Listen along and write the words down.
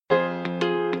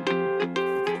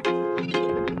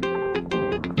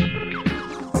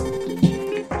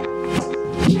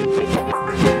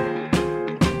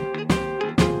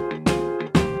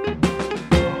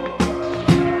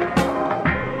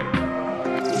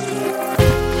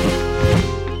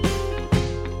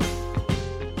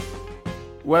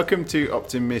Welcome to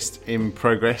Optimist in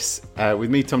Progress with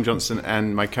me, Tom Johnson,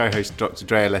 and my co-host, Dr.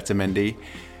 Drea Letamendi.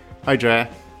 Hi, Drea.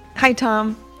 Hi,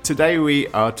 Tom. Today we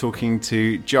are talking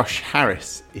to Josh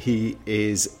Harris. He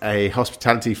is a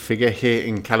hospitality figure here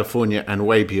in California and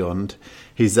way beyond.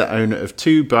 He's the owner of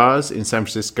two bars in San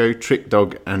Francisco, Trick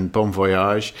Dog and Bon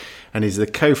Voyage, and he's the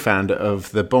co-founder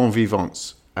of the Bon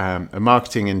Vivants, a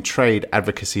marketing and trade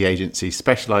advocacy agency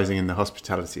specializing in the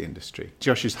hospitality industry.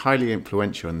 Josh is highly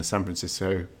influential in the San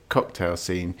Francisco cocktail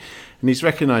scene, and he's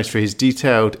recognized for his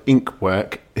detailed ink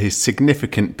work, his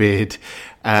significant beard,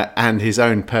 and his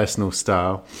own personal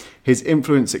style. His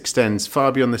influence extends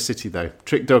far beyond the city, though.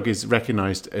 Trick Dog is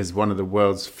recognized as one of the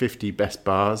world's 50 best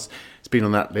bars. It's been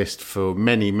on that list for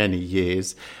many, many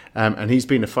years, and he's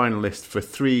been a finalist for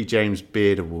 3 James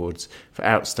Beard Awards for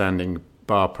Outstanding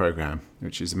Bar Program,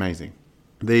 which is amazing.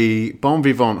 The Bon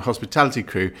Vivant hospitality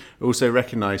crew are also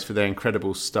recognised for their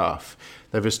incredible staff.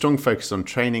 They have a strong focus on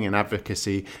training and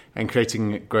advocacy and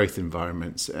creating growth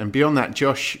environments. And beyond that,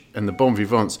 Josh and the Bon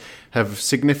Vivants have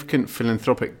significant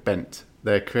philanthropic bent.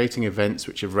 They're creating events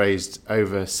which have raised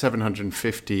over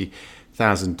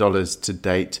 $750,000 to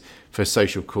date for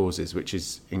social causes, which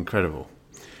is incredible.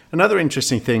 Another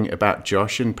interesting thing about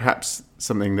Josh, and perhaps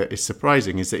something that is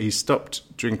surprising, is that he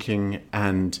stopped drinking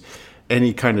and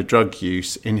any kind of drug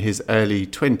use in his early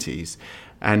 20s.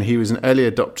 And he was an early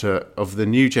adopter of the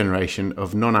new generation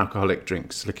of non-alcoholic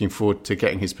drinks. Looking forward to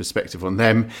getting his perspective on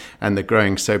them and the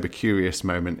growing sober curious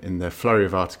moment in the flurry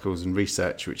of articles and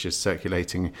research which is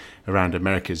circulating around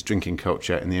America's drinking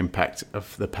culture and the impact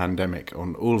of the pandemic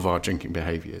on all of our drinking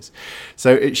behaviours.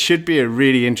 So it should be a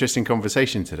really interesting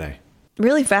conversation today.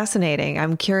 Really fascinating.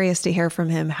 I'm curious to hear from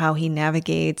him how he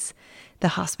navigates the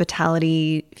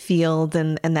hospitality field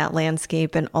and that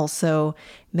landscape, and also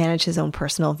manage his own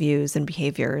personal views and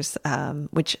behaviors,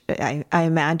 which I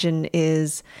imagine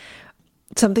is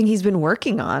something he's been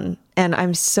working on. And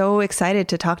I'm so excited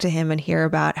to talk to him and hear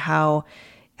about how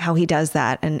he does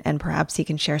that, and perhaps he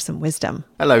can share some wisdom.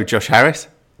 Hello, Josh Harris.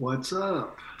 What's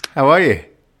up? How are you?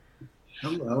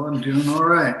 Hello, I'm doing all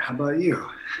right. How about you?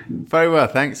 Very well,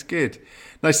 thanks. Good.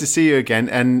 Nice to see you again,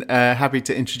 and happy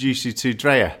to introduce you to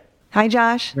Drea. Hi,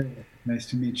 Josh. Nice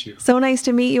to meet you. So nice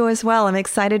to meet you as well. I'm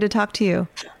excited to talk to you.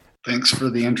 Thanks for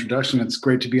the introduction. It's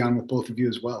great to be on with both of you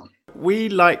as well. We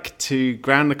like to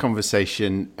ground the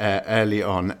conversation early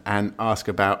on and ask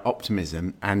about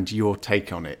optimism and your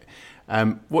take on it.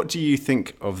 What do you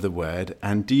think of the word,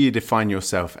 and do you define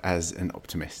yourself as an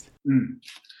optimist?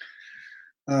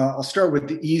 I'll start with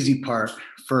the easy part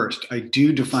first. I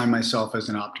do define myself as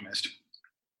an optimist.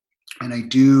 And I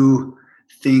do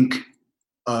think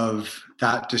of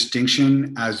that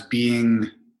distinction as being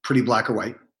pretty black or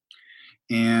white.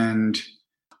 And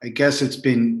I guess it's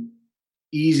been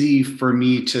easy for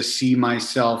me to see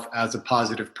myself as a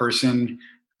positive person,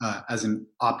 as an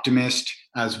optimist,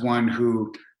 as one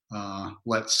who,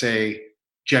 let's say,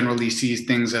 generally sees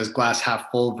things as glass half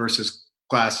full versus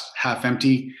glass half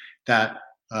empty, that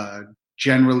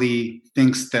generally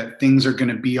thinks that things are going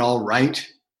to be all right,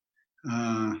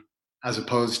 as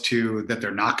opposed to that they're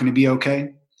not going to be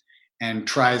okay, and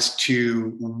tries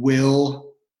to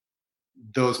will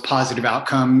those positive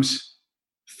outcomes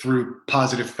through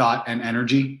positive thought and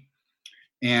energy,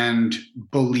 and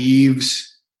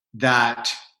believes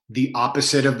that the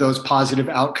opposite of those positive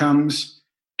outcomes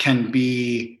can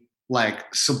be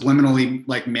like subliminally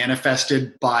like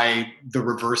manifested by the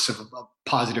reverse of a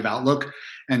positive outlook.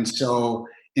 And so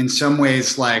in some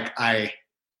ways, like I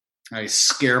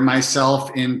scare myself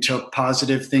into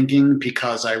positive thinking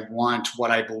because I want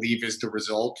what I believe is the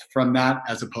result from that,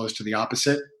 as opposed to the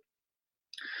opposite.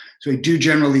 So I do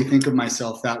generally think of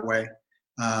myself that way.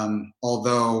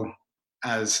 Although,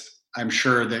 as I'm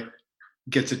sure that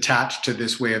gets attached to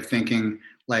this way of thinking,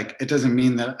 like it doesn't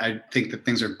mean that I think that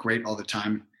things are great all the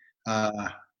time.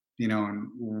 And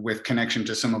with connection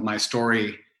to some of my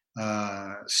story,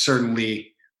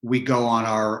 certainly we go on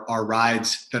our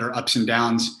rides that are ups and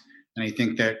downs. And I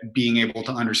think that being able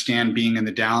to understand being in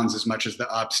the downs as much as the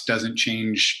ups doesn't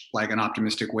change like an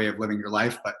optimistic way of living your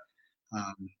life, but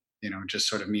it just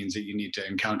sort of means that you need to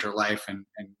encounter life and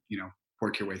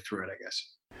work your way through it, I guess.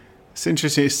 It's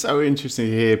interesting. It's so interesting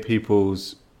to hear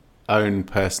people's own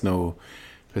personal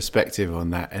perspective on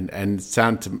that, and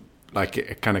sound to like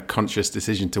a kind of conscious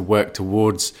decision to work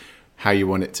towards how you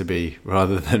want it to be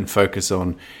rather than focus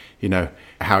on,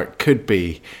 how it could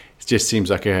be. It just seems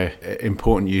like a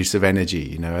important use of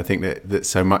energy. I think that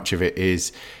so much of it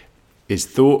is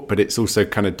thought, but it's also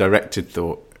kind of directed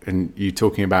thought. And you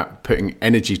talking about putting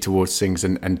energy towards things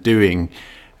and doing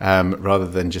rather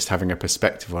than just having a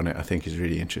perspective on it, I think is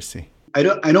really interesting.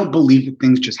 I don't believe that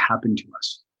things just happen to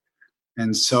us.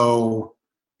 And so,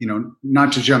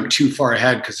 not to jump too far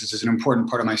ahead because this is an important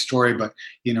part of my story, but,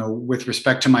 with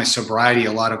respect to my sobriety,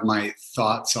 a lot of my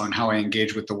thoughts on how I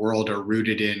engage with the world are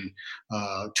rooted in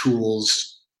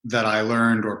tools that I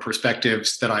learned or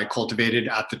perspectives that I cultivated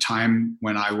at the time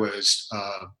when I was,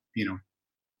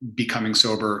 becoming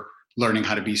sober, learning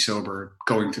how to be sober,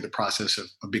 going through the process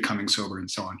of becoming sober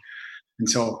and so on. And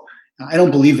so I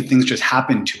don't believe that things just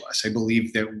happen to us. I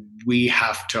believe that we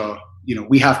have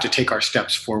to take our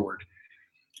steps forward.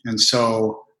 And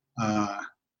so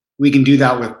we can do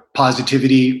that with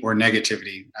positivity or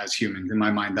negativity as humans. In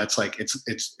my mind, that's like,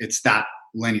 it's that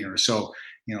linear. So,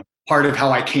 part of how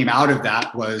I came out of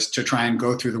that was to try and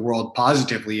go through the world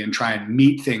positively and try and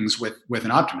meet things with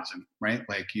an optimism, right?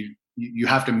 Like you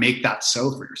have to make that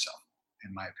so for yourself,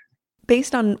 in my opinion.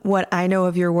 Based on what I know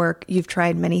of your work, you've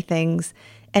tried many things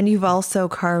and you've also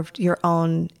carved your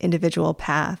own individual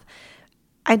path.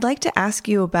 I'd like to ask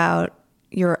you about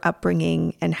your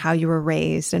upbringing and how you were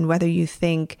raised and whether you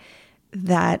think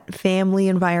that family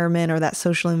environment or that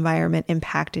social environment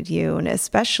impacted you, and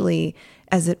especially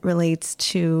as it relates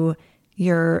to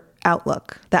your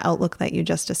outlook, the outlook that you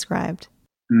just described.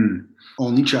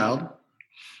 Only child.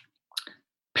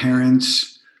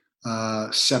 Parents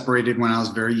separated when I was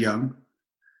very young.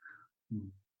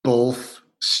 Both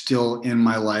still in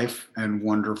my life and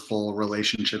wonderful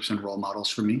relationships and role models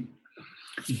for me.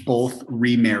 Both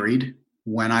remarried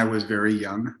when I was very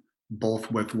young,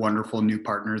 both with wonderful new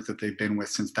partners that they've been with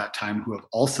since that time who have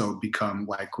also become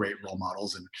like great role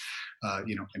models and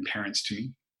and parents to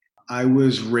me. I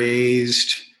was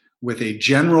raised with a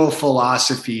general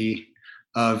philosophy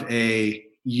of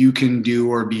you can do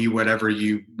or be whatever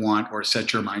you want or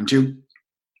set your mind to.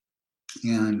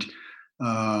 And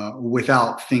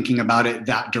without thinking about it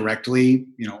that directly,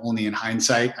 only in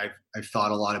hindsight, I've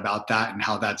thought a lot about that and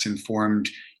how that's informed,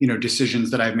 decisions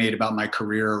that I've made about my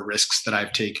career, risks that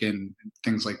I've taken,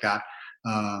 things like that.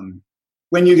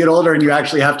 When you get older and you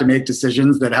actually have to make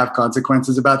decisions that have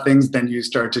consequences about things, then you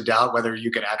start to doubt whether you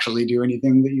could actually do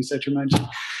anything that you set your mind to.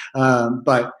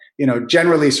 But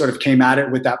generally sort of came at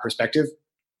it with that perspective.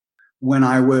 When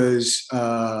I was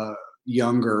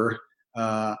younger,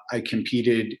 I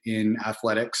competed in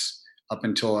athletics up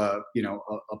until a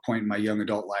point in my young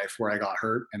adult life where I got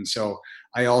hurt. And so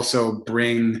I also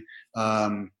bring,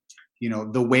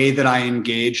 the way that I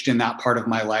engaged in that part of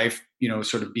my life,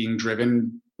 sort of being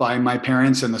driven by my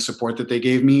parents and the support that they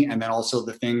gave me. And then also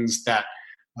the things that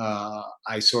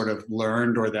I sort of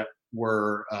learned or that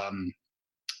were,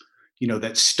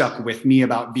 that stuck with me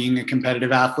about being a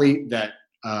competitive athlete that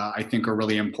I think are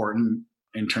really important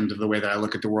in terms of the way that I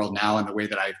look at the world now and the way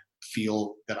that I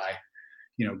feel that I,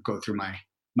 go through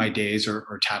my days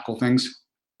or tackle things.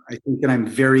 I think that I'm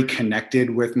very connected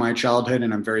with my childhood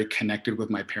and I'm very connected with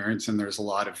my parents. And there's a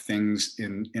lot of things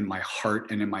in my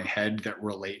heart and in my head that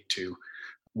relate to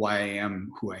why I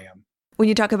am who I am. When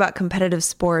you talk about competitive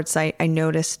sports, I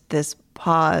noticed this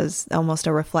pause, almost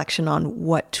a reflection on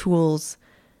what tools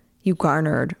you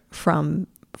garnered from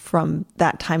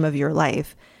that time of your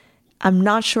life. I'm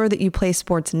not sure that you play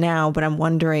sports now, but I'm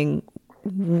wondering,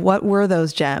 what were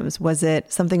those gems? Was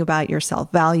it something about your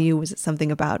self-value? Was it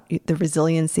something about the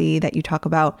resiliency that you talk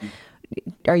about?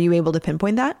 Are you able to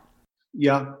pinpoint that?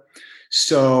 Yeah.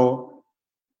 So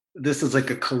this is like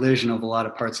a collision of a lot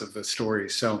of parts of the story.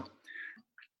 So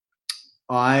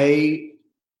I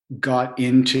got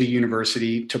into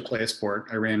university to play a sport.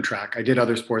 I ran track. I did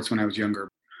other sports when I was younger.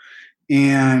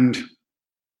 And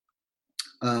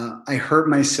I hurt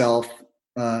myself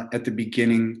at the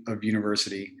beginning of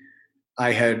university.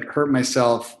 I had hurt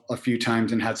myself a few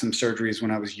times and had some surgeries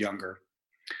when I was younger.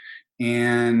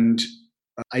 And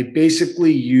I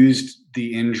basically used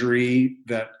the injury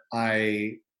that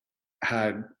I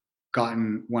had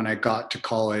gotten when I got to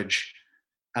college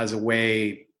as a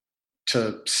way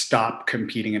to stop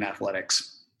competing in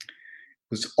athletics.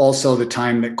 It was also the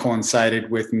time that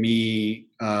coincided with me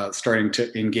starting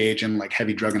to engage in like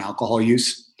heavy drug and alcohol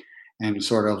use. And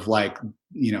sort of like,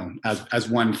 as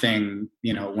one thing,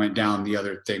 went down, the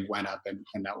other thing went up,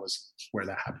 and that was where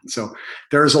that happened. So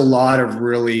there's a lot of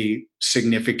really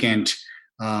significant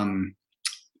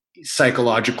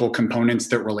psychological components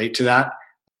that relate to that.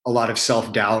 A lot of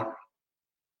self-doubt,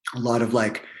 a lot of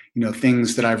like,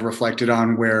 things that I've reflected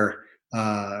on where,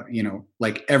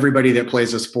 like everybody that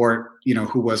plays a sport,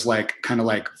 who was like, kind of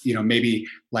like, maybe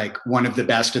like one of the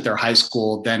best at their high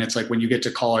school, then it's like when you get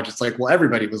to college, it's like, well,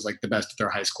 everybody was like the best at their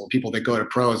high school. People that go to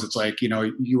pros, it's like,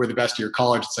 you were the best at your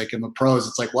college. It's like in the pros,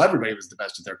 it's like, well, everybody was the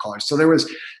best at their college. So there was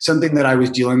something that I was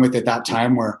dealing with at that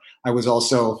time where I was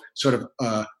also sort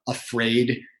of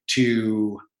afraid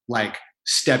to like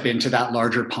step into that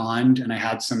larger pond, and I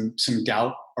had some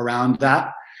doubt around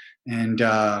that. And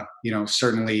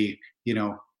certainly,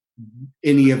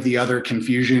 any of the other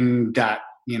confusion that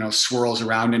swirls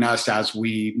around in us as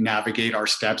we navigate our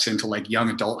steps into like young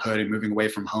adulthood and moving away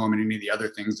from home, and any of the other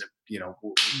things that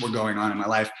were going on in my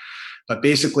life. But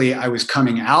basically, I was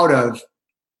coming out of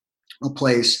a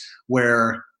place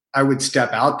where I would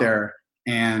step out there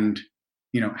and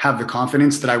have the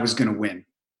confidence that I was going to win.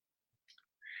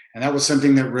 And that was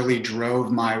something that really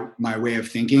drove my way of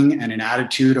thinking and an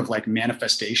attitude of like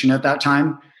manifestation at that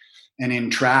time. And in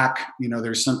track,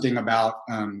 there's something about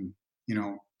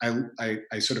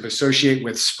I sort of associate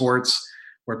with sports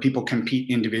where people compete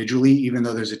individually, even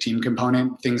though there's a team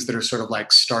component, things that are sort of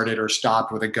like started or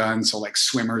stopped with a gun. So like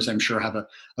swimmers, I'm sure, have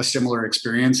a similar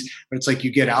experience, but it's like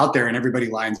you get out there and everybody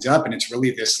lines up, and it's really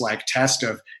this like test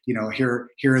of, here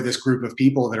are this group of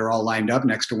people that are all lined up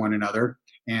next to one another,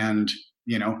 and,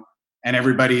 and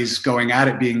everybody's going at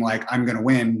it being like, I'm going to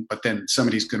win, but then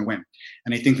somebody's going to win.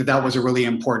 And I think that was a really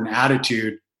important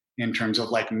attitude in terms of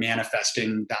like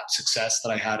manifesting that success that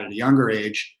I had at a younger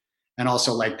age. And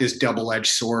also like this double-edged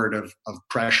sword of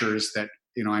pressures that,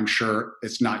 I'm sure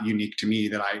it's not unique to me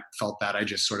that I felt that. I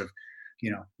just sort of,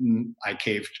 I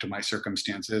caved to my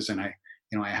circumstances, and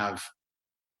I have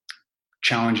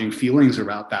challenging feelings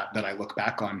about that I look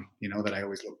back on, that I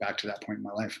always look back to that point in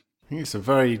my life. I think it's a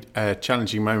very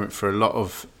challenging moment for a lot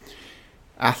of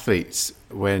athletes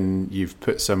when you've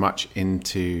put so much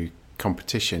into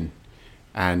competition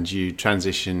and you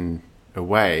transition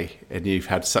away, and you've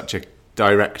had such a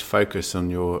direct focus on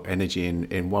your energy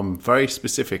in one very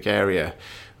specific area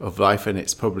of life, and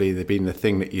it's probably been the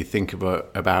thing that you think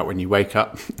about when you wake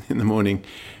up in the morning.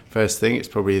 First thing, it's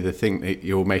probably the thing that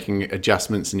you're making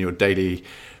adjustments in your daily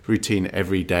routine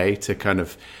every day to kind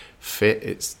of fit.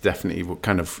 It's definitely what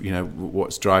kind of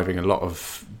what's driving a lot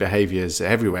of behaviors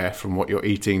everywhere, from what you're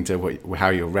eating to how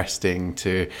you're resting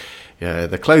to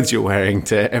the clothes you're wearing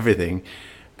to everything.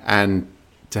 And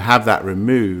to have that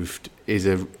removed is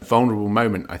a vulnerable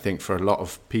moment, I think, for a lot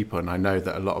of people. And I know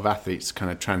that a lot of athletes kind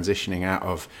of transitioning out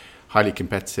of highly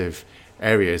competitive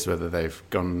areas, whether they've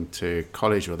gone to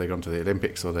college or they've gone to the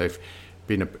Olympics or they've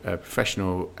been a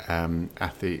professional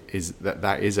athlete, is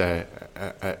that is a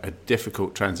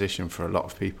difficult transition for a lot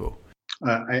of people.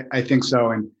 I think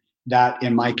so. And that,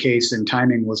 in my case, and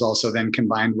timing was also then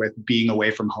combined with being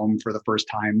away from home for the first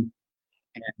time,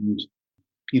 and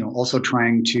also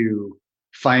trying to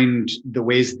find the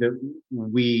ways that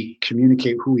we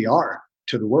communicate who we are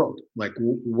to the world. Like,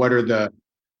 what are the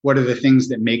things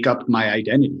that make up my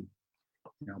identity?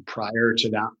 Prior to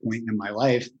that point in my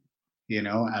life,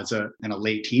 as a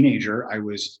late teenager, I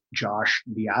was Josh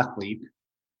the athlete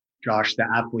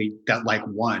that like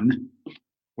won,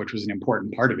 which was an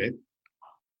important part of it.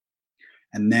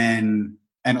 And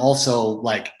also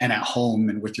like, and at home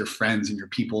and with your friends and your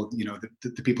people,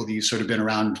 the people that you've sort of been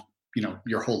around,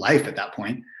 your whole life at that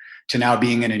point, to now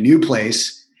being in a new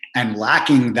place and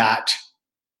lacking that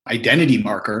identity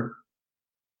marker.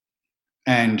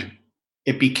 And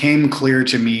it became clear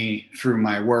to me through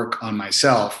my work on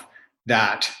myself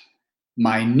that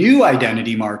my new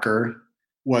identity marker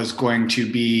was going to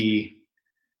be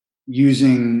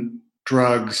using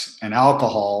drugs and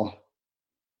alcohol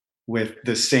with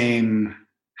the same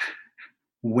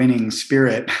winning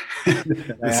spirit.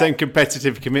 The same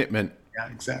competitive commitment. Yeah,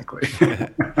 exactly.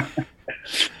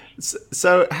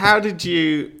 So how did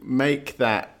you make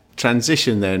that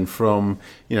transition then from,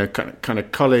 kind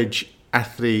of college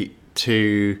athlete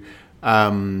to,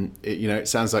 it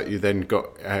sounds like you then got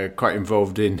quite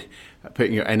involved in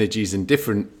putting your energies in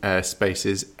different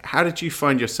spaces. How did you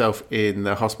find yourself in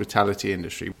the hospitality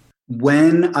industry?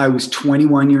 When I was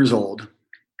 21 years old,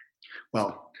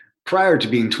 prior to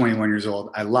being 21 years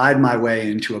old, I lied my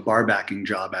way into a bar backing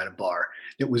job at a bar.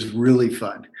 It was really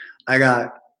fun. I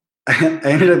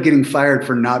ended up getting fired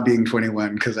for not being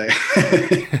 21 because I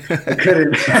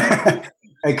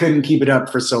couldn't keep it up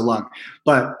for so long.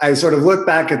 But I sort of look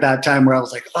back at that time where I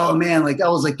was like, oh man, like that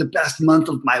was like the best month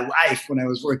of my life when I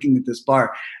was working at this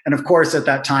bar. And of course, at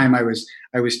that time I was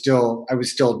still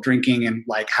drinking and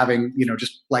like having,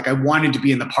 just like I wanted to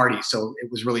be in the party. So it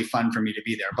was really fun for me to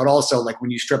be there. But also like when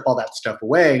you strip all that stuff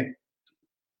away,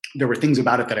 there were things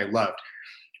about it that I loved,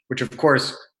 which of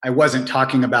course I wasn't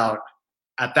talking about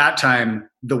at that time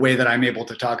the way that I'm able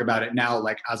to talk about it now,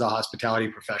 like as a hospitality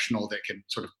professional that can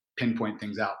sort of pinpoint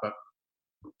things out. But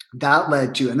that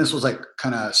led to, and this was like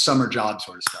kind of summer job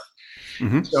sort of stuff.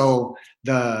 Mm-hmm. So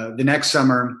the next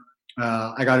summer,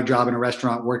 I got a job in a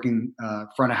restaurant working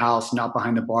front of house, not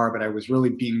behind the bar, but I was really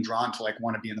being drawn to like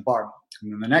want to be in the bar.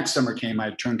 And then the next summer came, I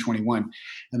had turned 21,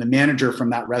 and the manager from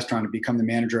that restaurant had become the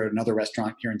manager at another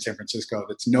restaurant here in San Francisco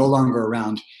that's no longer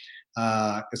around.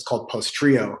 It's called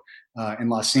Postrio. In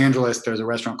Los Angeles, there's a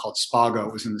restaurant called Spago.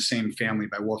 It was in the same family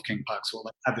by Wolfgang Puck. So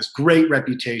it had this great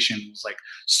reputation. It was like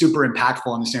super impactful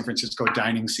on the San Francisco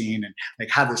dining scene, and like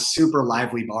had this super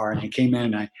lively bar. And I came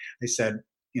in and I said,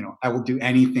 I will do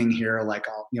anything here. Like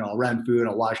I'll run food,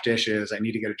 I'll wash dishes. I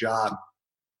need to get a job.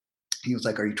 He was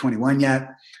like, "Are you 21 yet?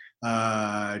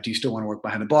 Do you still want to work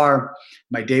behind the bar?"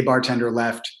 My day bartender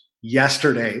left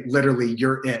yesterday. Literally,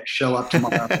 you're it. Show up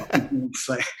tomorrow. It's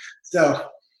like, so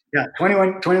yeah,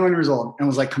 21 years old, and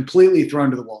was like completely thrown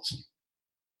to the wolves.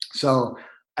 So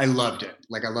I loved it.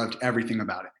 Like I loved everything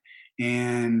about it.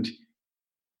 And,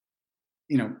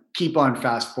 keep on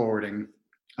fast forwarding.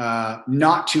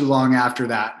 Not too long after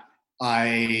that,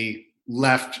 I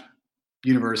left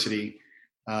university,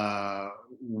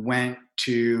 went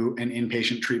to an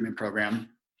inpatient treatment program,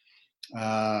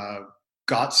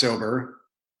 got sober,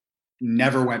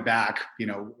 never went back,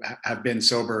 have been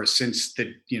sober since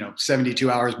the,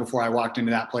 72 hours before I walked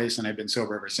into that place, and I've been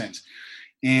sober ever since.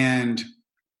 And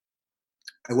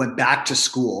I went back to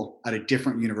school at a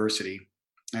different university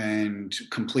and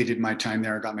completed my time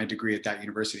there. I got my degree at that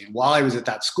university. And while I was at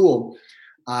that school,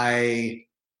 I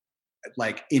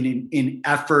like in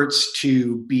efforts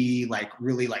to be like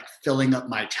really like filling up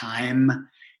my time,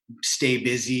 stay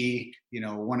busy,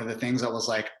 one of the things that was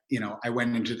like, I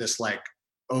went into this like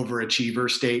overachiever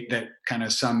state that kind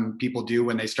of some people do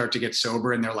when they start to get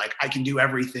sober, and they're like, I can do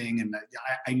everything and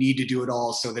I need to do it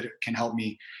all so that it can help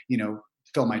me,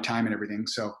 fill my time and everything.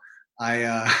 So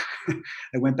I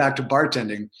I went back to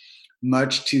bartending,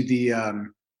 much to the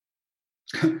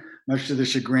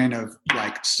chagrin of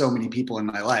like so many people in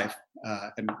my life,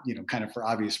 and kind of for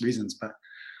obvious reasons. But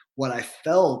what I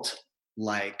felt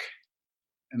like,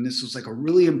 and this was like a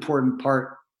really important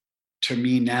part to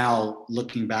me now,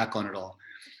 looking back on it all,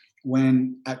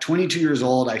 when at 22 years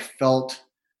old, I felt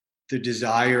the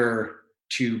desire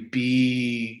to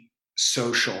be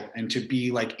social and to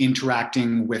be like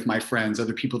interacting with my friends,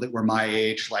 other people that were my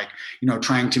age, like,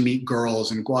 trying to meet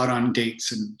girls and go out on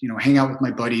dates and, hang out with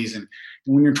my buddies. And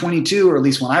when you're 22, or at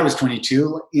least when I was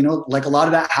 22, like a lot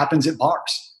of that happens at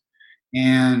bars.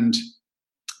 And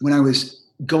when I was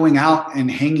going out and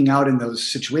hanging out in those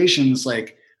situations,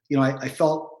 like, I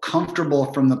felt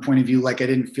comfortable from the point of view, like I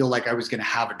didn't feel like I was going to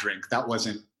have a drink. That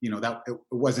wasn't, it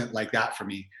wasn't like that for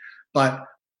me. But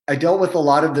I dealt with a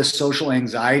lot of the social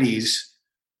anxieties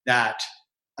that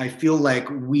I feel like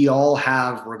we all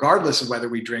have, regardless of whether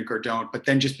we drink or don't, but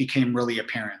then just became really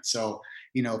apparent. So,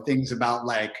 things about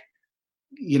like,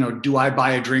 do I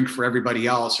buy a drink for everybody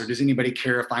else, or does anybody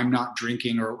care if I'm not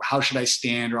drinking, or how should I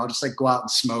stand, or I'll just like go out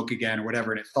and smoke again or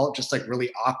whatever. And it felt just like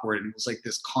really awkward. And it was like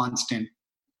this constant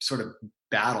sort of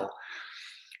battle.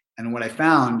 And what I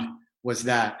found was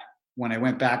that when I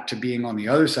went back to being on the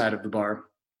other side of the bar,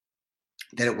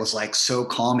 that it was like so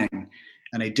calming,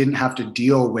 and I didn't have to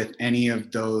deal with any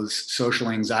of those social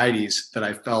anxieties that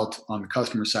I felt on the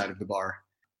customer side of the bar,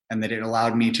 and that it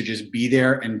allowed me to just be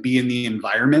there and be in the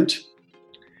environment,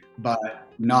 but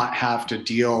not have to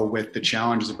deal with the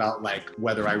challenges about like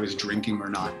whether I was drinking or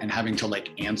not, and having to like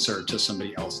answer to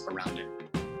somebody else around it.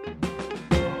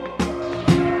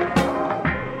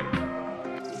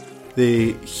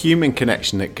 The human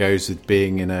connection that goes with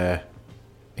being in a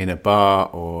bar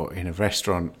or in a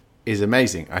restaurant is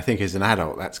amazing. I think as an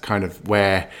adult, that's kind of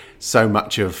where so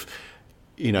much of,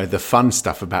 the fun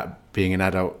stuff about being an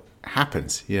adult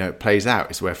happens. It plays out.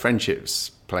 It's where friendships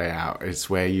play out. It's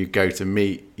where you go to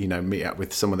meet up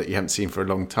with someone that you haven't seen for a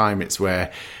long time. It's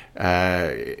where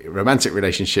romantic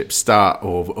relationships start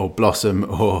or blossom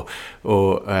or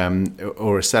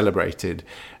are celebrated.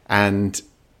 And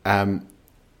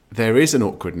there is an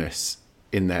awkwardness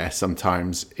in there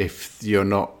sometimes if you're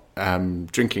not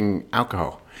drinking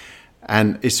alcohol.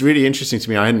 And it's really interesting to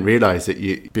me. I hadn't realized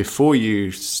that before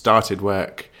you started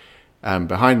work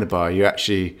behind the bar, you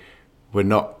actually were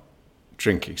not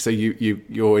drinking. So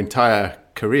your entire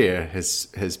career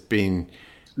has been.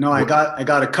 No, I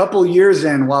got a couple years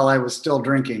in while I was still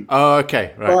drinking. Oh,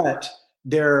 okay. Right. But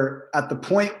they're at the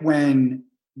point when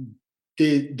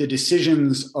the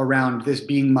decisions around this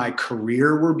being my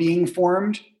career were being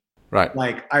formed. Right.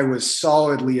 Like I was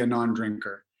solidly a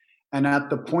non-drinker. And at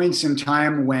the points in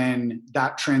time when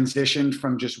that transitioned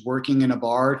from just working in a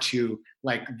bar to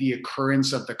like the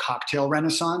occurrence of the cocktail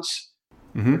renaissance,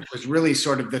 which was really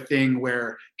sort of the thing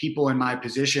where people in my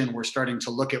position were starting to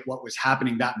look at what was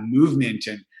happening, that movement,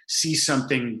 and see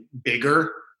something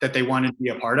bigger that they wanted to be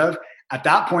a part of. at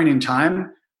that point in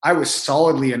time, I was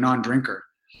solidly a non-drinker.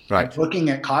 Right. Looking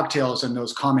at cocktails and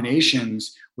those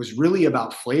combinations was really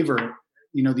about flavor.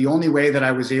 The only way that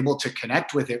I was able to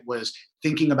connect with it was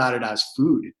thinking about it as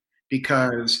food,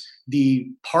 because the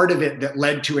part of it that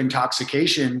led to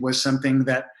intoxication was something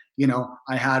that,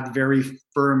 I had very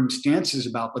firm stances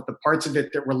about, but the parts of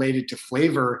it that related to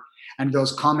flavor and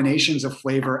those combinations of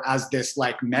flavor as this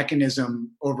like mechanism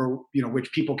over,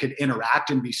 which people could interact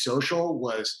and be social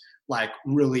was like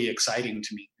really exciting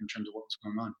to me in terms of what was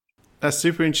going on. That's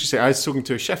super interesting. I was talking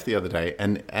to a chef the other day,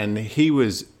 and he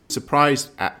was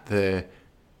surprised at the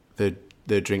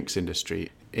drinks industry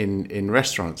in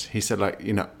restaurants. He said,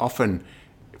 often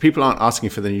people aren't asking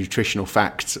for the nutritional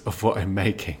facts of what I'm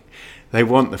making. They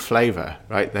want the flavor,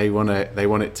 right? They want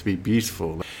it to be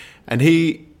beautiful. And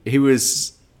he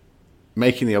was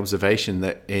making the observation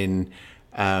that in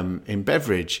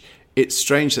beverage, it's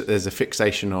strange that there's a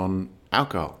fixation on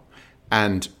alcohol.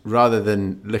 And rather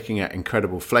than looking at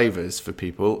incredible flavors for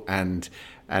people and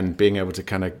being able to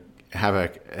kind of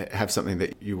have something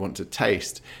that you want to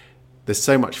taste, there's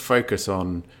so much focus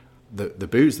on the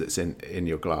booze that's in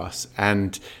your glass.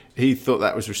 And he thought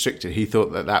that was restricted. He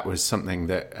thought that was something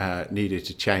that needed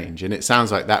to change. And it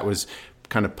sounds like that was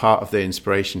kind of part of the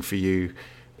inspiration for you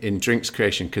in drinks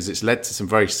creation, because it's led to some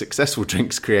very successful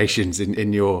drinks creations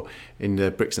in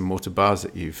the bricks and mortar bars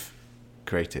that you've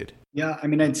created. Yeah, I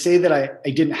mean, I'd say that I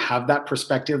didn't have that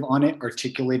perspective on it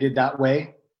articulated that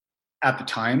way at the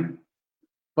time,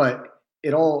 but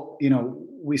it all,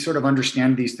 we sort of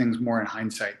understand these things more in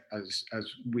hindsight as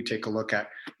we take a look at,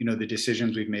 the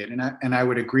decisions we've made. And I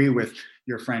would agree with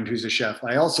your friend who's a chef.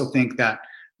 I also think that,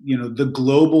 the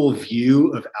global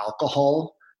view of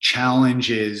alcohol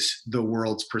challenges the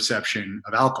world's perception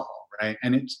of alcohol, right?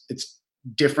 And it's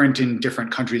different in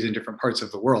different countries in different parts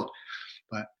of the world.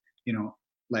 But,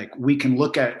 like we can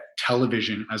look at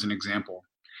television as an example.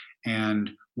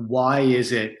 And why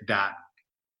is it that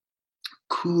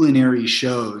culinary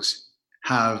shows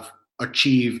have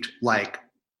achieved like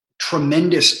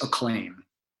tremendous acclaim,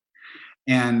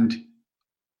 and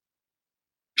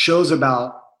shows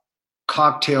about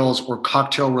cocktails or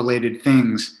cocktail related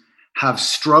things have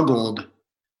struggled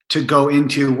to go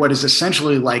into what is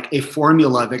essentially like a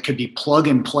formula that could be plug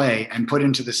and play and put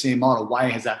into the same model? Why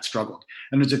has that struggled?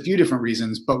 And there's a few different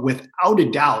reasons, but without a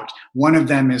doubt, one of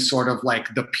them is sort of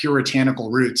like the puritanical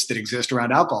roots that exist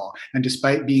around alcohol. And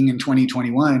despite being in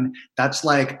 2021, that's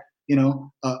like,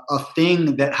 a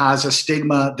thing that has a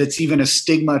stigma, that's even a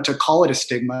stigma to call it a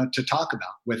stigma to talk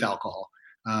about with alcohol.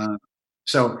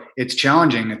 So it's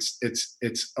challenging.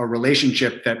 It's a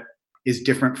relationship that is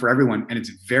different for everyone, and it's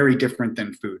very different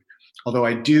than food. Although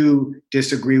I do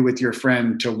disagree with your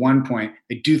friend to one point,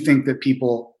 I do think that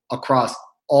people across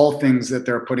all things that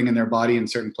they're putting in their body in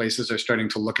certain places are starting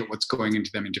to look at what's going into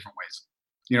them in different ways,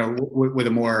 with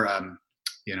a more,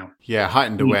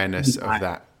 heightened awareness of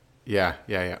that.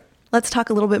 Yeah. Let's talk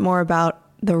a little bit more about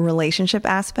the relationship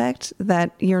aspect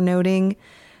that you're noting.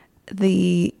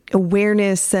 The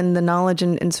awareness and the knowledge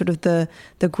and sort of the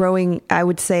growing, I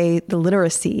would say, the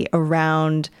literacy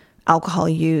around alcohol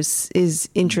use is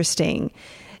interesting.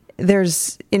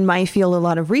 There's, in my field, a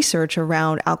lot of research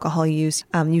around alcohol use.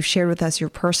 You've shared with us your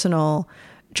personal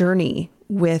journey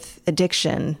with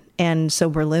addiction and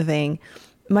sober living.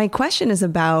 My question is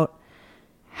about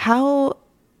how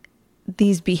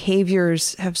these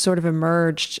behaviors have sort of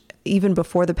emerged even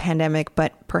before the pandemic,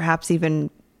 but perhaps even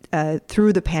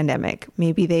through the pandemic.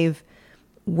 Maybe they've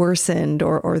worsened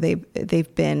or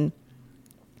they've been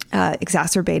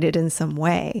exacerbated in some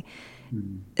way.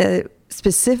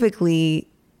 Specifically,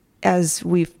 as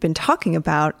we've been talking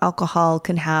about, alcohol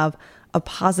can have a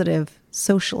positive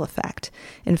social effect.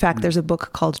 In fact, there's a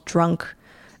book called Drunk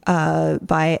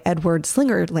by Edward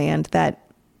Slingerland that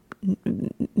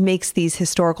makes these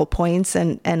historical points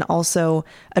and also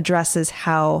addresses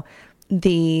how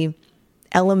the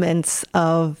elements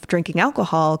of drinking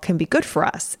alcohol can be good for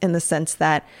us in the sense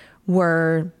that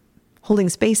we're holding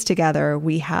space together.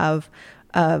 We have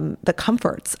the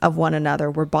comforts of one another.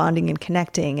 We're bonding and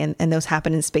connecting, and those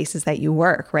happen in spaces that you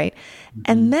work, right? Mm-hmm.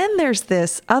 And then there's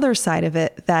this other side of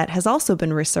it that has also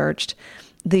been researched,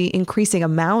 the increasing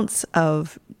amounts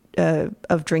of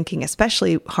drinking,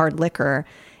 especially hard liquor,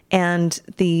 and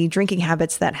the drinking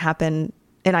habits that happen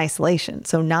in isolation.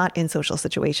 So not in social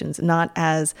situations, not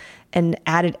as an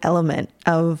added element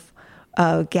of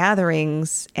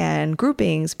gatherings and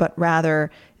groupings, but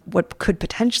rather what could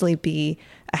potentially be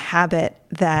a habit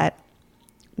that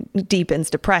deepens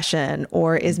depression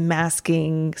or is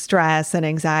masking stress and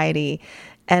anxiety.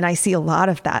 And I see a lot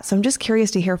of that. So I'm just curious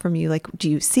to hear from you. Like, do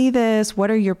you see this? What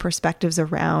are your perspectives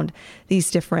around these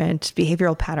different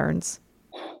behavioral patterns?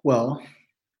 Well,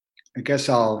 I guess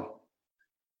I'll,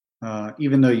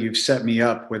 even though you've set me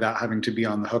up without having to be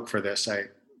on the hook for this,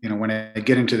 when I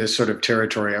get into this sort of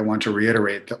territory, I want to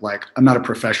reiterate that, like, I'm not a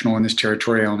professional in this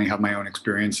territory. I only have my own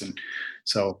experience. And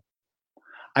so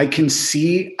I can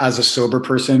see, as a sober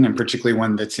person, and particularly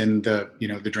one that's in the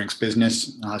drinks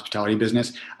business, the hospitality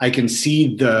business, I can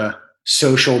see the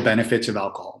social benefits of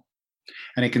alcohol.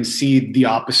 And I can see the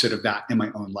opposite of that in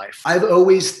my own life. I've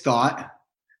always thought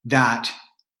that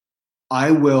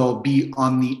I will be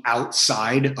on the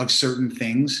outside of certain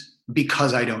things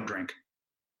because I don't drink.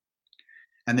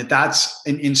 And that's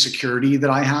an insecurity that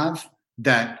I have,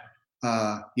 that,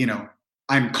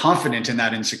 I'm confident in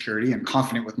that insecurity and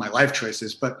confident with my life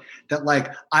choices, but that,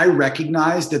 like, I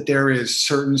recognize that there is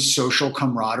certain social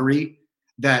camaraderie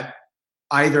that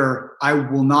either I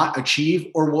will not achieve,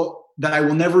 or that I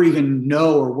will never even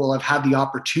know or will have had the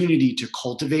opportunity to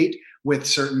cultivate with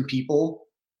certain people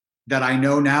that I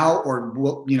know now, or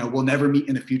will never meet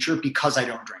in the future, because I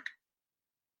don't drink.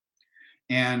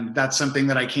 And that's something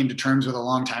that I came to terms with a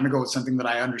long time ago. It's something that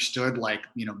I understood, like,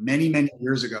 many, many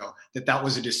years ago, that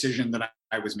was a decision that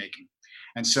I was making.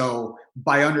 And so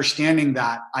by understanding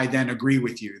that, I then agree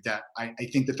with you that I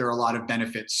think that there are a lot of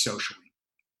benefits socially.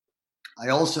 I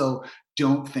also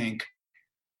don't think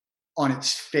on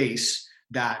its face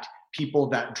that people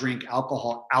that drink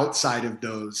alcohol outside of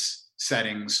those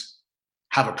settings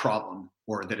have a problem,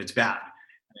 or that it's bad.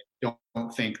 I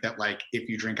don't think that, like, if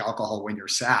you drink alcohol when you're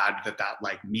sad, that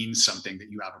like means something, that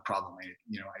you have a problem.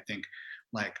 I think,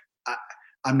 like,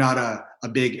 I'm not a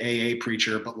big AA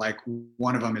preacher, but, like,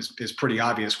 one of them is pretty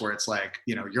obvious, where it's like,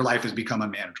 your life has become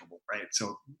unmanageable, right?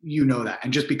 So that.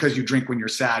 And just because you drink when you're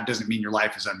sad doesn't mean your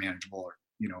life is unmanageable, or,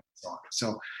 so on.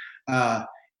 So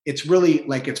it's really,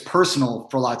 like, it's personal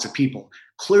for lots of people.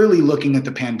 Clearly, looking at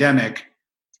the pandemic,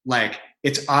 like,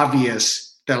 it's obvious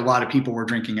that a lot of people were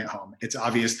drinking at home. It's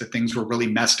obvious that things were really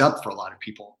messed up for a lot of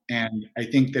people. And I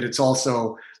think that it's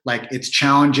also, like, it's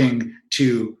challenging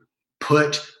to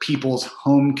put people's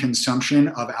home consumption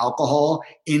of alcohol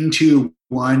into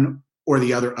one or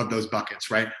the other of those buckets,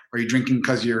 right? Are you drinking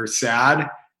because you're sad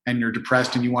and you're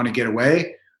depressed and you want to get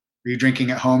away? Are you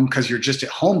drinking at home because you're just at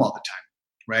home all the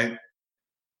time, right?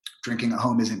 Drinking at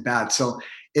home isn't bad. So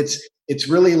it's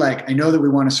really, like, I know that we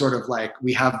want to sort of, like,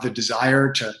 we have the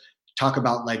desire to talk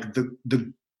about, like,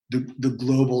 the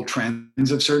global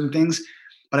trends of certain things,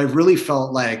 but I've really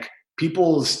felt like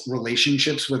people's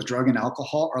relationships with drug and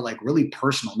alcohol are, like, really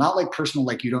personal. Not, like, personal,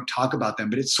 like, you don't talk about them,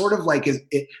 but it's sort of like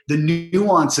the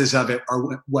nuances of it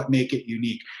are what make it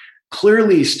unique.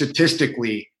 Clearly,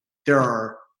 statistically, there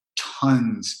are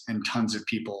tons and tons of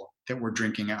people that were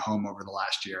drinking at home over the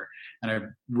last year. And I've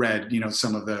read,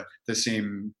 some of the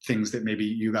same things that maybe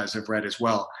you guys have read as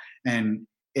well. And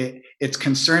it's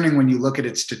concerning when you look at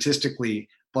it statistically,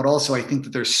 but also I think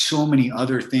that there's so many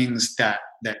other things that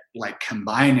like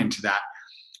combine into that.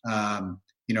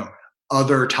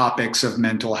 Other topics of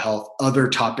mental health, other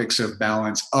topics of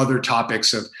balance, other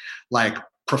topics of, like,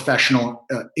 professional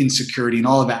insecurity and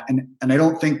all of that. And I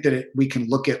don't think that we can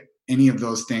look at any of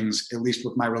those things, at least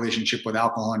with my relationship with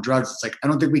alcohol and drugs. It's like, I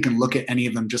don't think we can look at any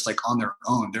of them just, like, on their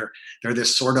own. They're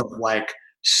this sort of, like,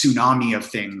 tsunami of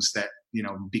things that,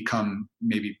 become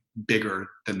maybe bigger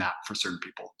than that for certain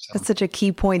people. So that's such a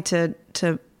key point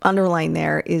to underline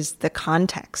there, is the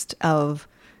context of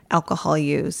alcohol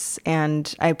use.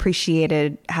 And I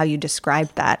appreciated how you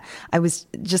described that. I was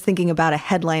just thinking about a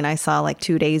headline I saw, like,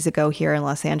 2 days ago here in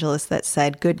Los Angeles that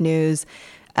said, "Good news,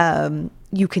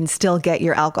 you can still get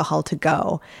your alcohol to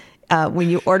go when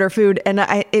you order food." And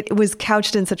it was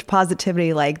couched in such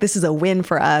positivity, like, this is a win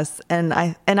for us. And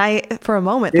I for a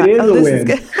moment thought, this is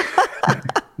good.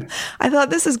 I thought,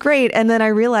 this is great. And then I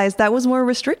realized that was more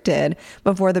restricted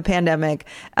before the pandemic.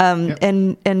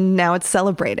 And now it's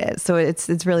celebrated. So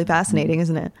it's really fascinating,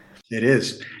 isn't it? It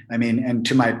is. I mean, and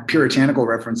to my puritanical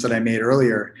reference that I made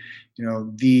earlier,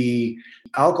 the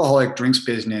alcoholic drinks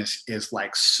business is,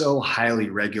 like, so highly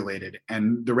regulated,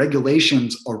 and the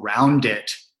regulations around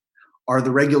it are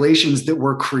the regulations that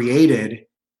were created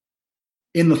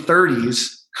in the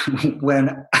 30s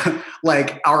when,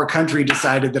 like, our country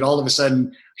decided that all of a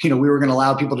sudden, we were going to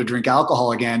allow people to drink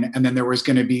alcohol again. And then there was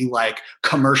going to be, like,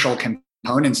 commercial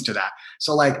components to that.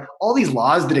 So, like, all these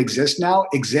laws that exist now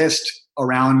exist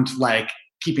around, like,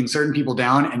 keeping certain people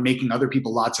down and making other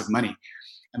people lots of money.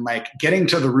 And, like, getting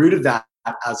to the root of that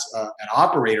as an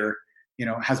operator,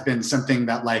 has been something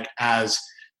that, like, as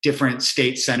different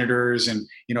state senators and,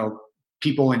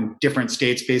 people in different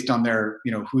states, based on their,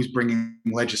 who's bringing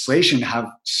legislation, have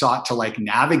sought to like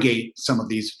navigate some of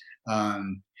these,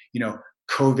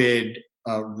 COVID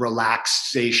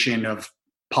relaxation of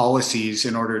policies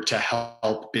in order to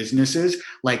help businesses.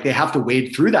 Like they have to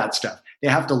wade through that stuff. They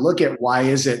have to look at why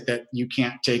is it that you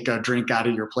can't take a drink out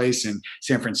of your place in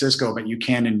San Francisco, but you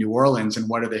can in New Orleans, and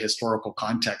what are the historical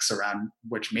contexts around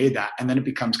which made that? And then it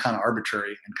becomes kind of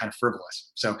arbitrary and kind of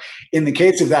frivolous. So in the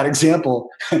case of that example,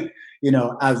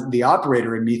 as the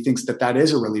operator in me thinks that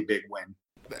is a really big win.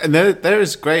 And there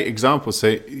is great examples.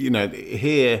 So,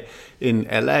 here in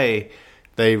LA,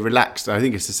 they relaxed, I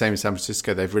think it's the same in San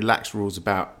Francisco, they've relaxed rules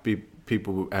about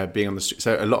people being on the street.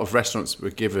 So a lot of restaurants were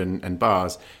given, and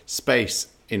bars, space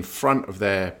in front of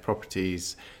their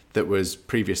properties that was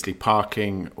previously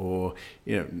parking or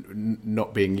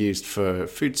not being used for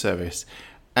food service.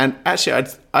 And actually,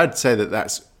 I'd say that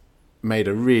that's made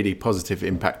a really positive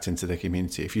impact into the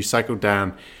community. If you cycle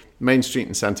down Main Street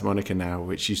in Santa Monica now,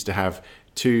 which used to have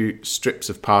 2 strips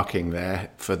of parking there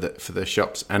for the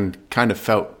shops and kind of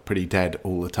felt pretty dead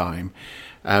all the time,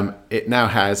 it now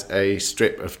has a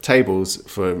strip of tables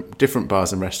for different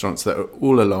bars and restaurants that are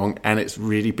all along, and it's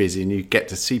really busy, and you get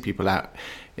to see people out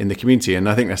in the community. And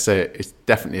I think it's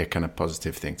definitely a kind of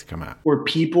positive thing to come out. For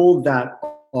people that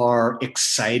are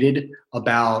excited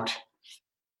about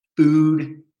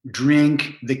food,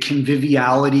 drink, the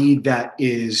conviviality that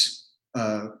is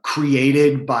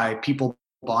created by people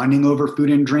bonding over food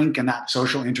and drink and that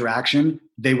social interaction,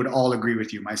 they would all agree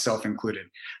with you, myself included.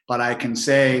 But I can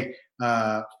say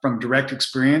from direct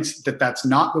experience that that's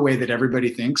not the way that everybody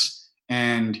thinks.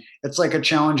 And it's like a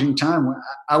challenging time.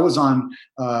 I was on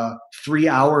 3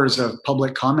 hours of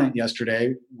public comment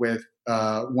yesterday with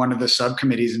one of the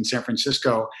subcommittees in San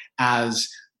Francisco as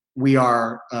we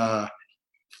are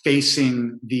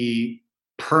facing the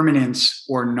permanence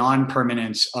or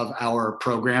non-permanence of our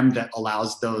program that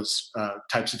allows those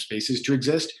types of spaces to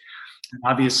exist. And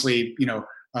obviously,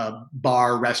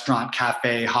 bar, restaurant,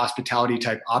 cafe, hospitality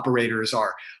type operators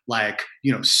are like,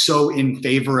 so in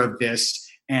favor of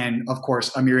this. And of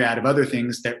course, a myriad of other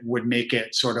things that would make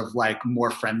it sort of like more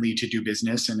friendly to do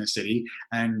business in a city.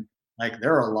 And like,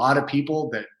 there are a lot of people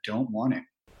that don't want it.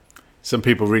 Some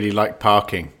people really like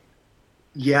parking.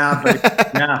 Yeah,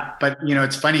 but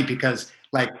it's funny because,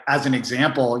 like, as an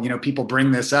example, people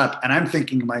bring this up, and I'm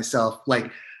thinking to myself,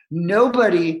 like,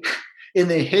 nobody in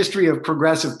the history of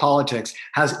progressive politics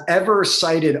has ever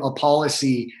cited a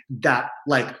policy that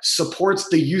like supports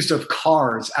the use of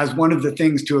cars as one of the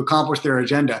things to accomplish their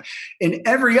agenda. In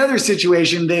every other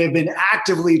situation, they have been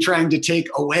actively trying to take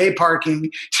away parking,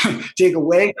 take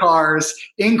away cars,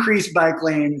 increase bike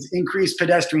lanes, increase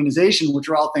pedestrianization, which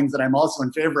are all things that I'm also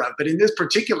in favor of. But in this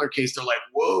particular case, they're like,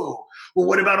 whoa, well,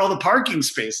 what about all the parking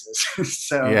spaces?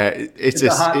 So yeah, it's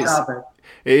a hot topic.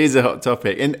 It is a hot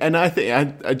topic, and I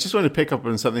think I just want to pick up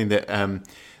on something that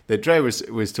that Dre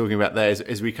was talking about there.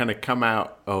 As we kind of come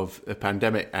out of the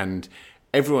pandemic, and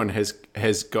everyone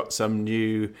has got some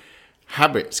new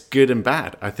habits, good and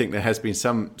bad. I think there has been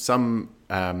some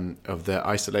of the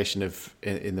isolation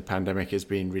in the pandemic has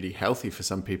been really healthy for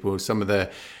some people. Some of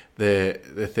the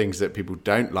things that people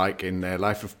don't like in their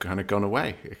life have kind of gone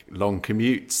away. Long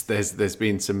commutes. There's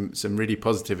been some really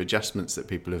positive adjustments that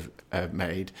people have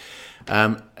made,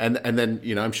 and then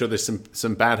I'm sure there's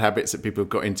some bad habits that people have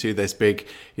got into. There's big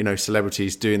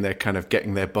celebrities doing their kind of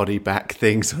getting their body back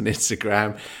things on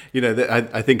Instagram.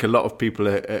 I think a lot of people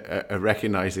are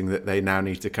recognizing that they now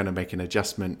need to kind of make an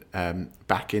adjustment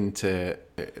back into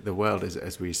the world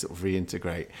as we sort of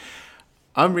reintegrate.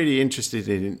 I'm really interested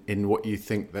in what you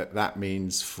think that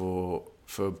means for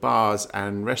bars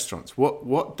and restaurants.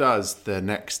 What does the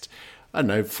next,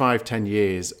 5-10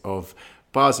 years of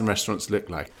bars and restaurants look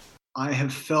like? I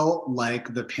have felt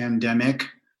like the pandemic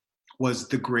was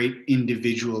the great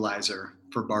individualizer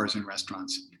for bars and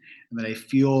restaurants. And that I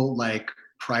feel like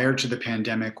prior to the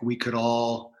pandemic, we could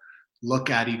all look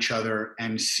at each other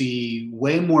and see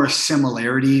way more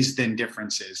similarities than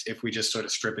differences if we just sort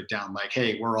of strip it down. Like,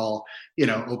 hey, we're all,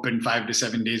 open 5 to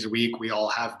 7 days a week. We all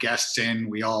have guests in.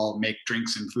 We all make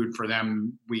drinks and food for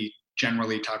them. We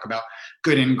generally talk about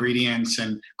good ingredients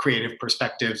and creative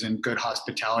perspectives and good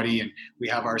hospitality. And we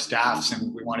have our staffs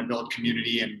and we want to build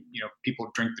community, and,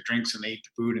 people drink the drinks and they eat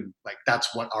the food. And like,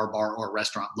 that's what our bar or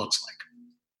restaurant looks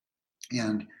like.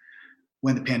 And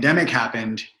when the pandemic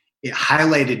happened, it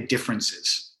highlighted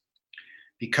differences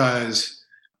because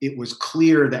it was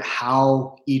clear that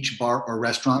how each bar or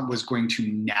restaurant was going to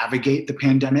navigate the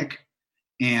pandemic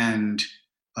and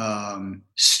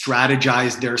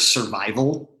strategize their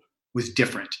survival was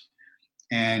different.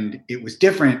 And it was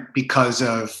different because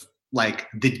of like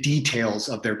the details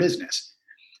of their business.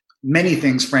 many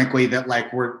things, frankly, that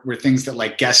like were things that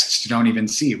like guests don't even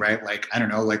see, right? Like, I don't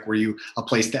know, like, were you a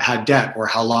place that had debt, or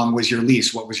how long was your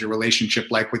lease? What was your relationship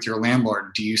like with your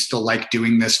landlord? Do you still like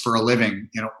doing this for a living?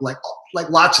 You know, like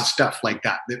lots of stuff like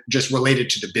that just related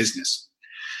to the business.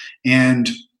 And,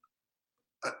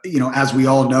 you know, as we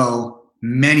all know,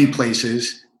 many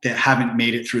places that haven't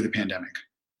made it through the pandemic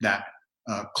that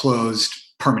closed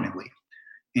permanently.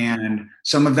 And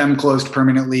some of them closed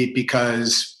permanently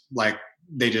because like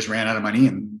they just ran out of money,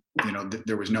 and you know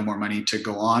there was no more money to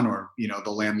go on, or you know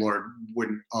the landlord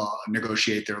wouldn't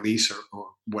negotiate their lease or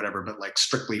whatever, but like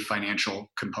strictly financial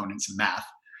components and math.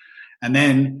 And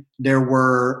then there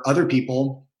were other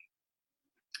people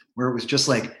where it was just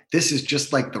like, this is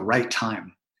just like the right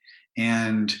time,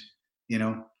 and you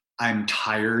know I'm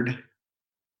tired,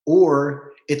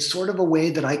 or it's sort of a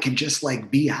way that I can just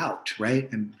like be out, right?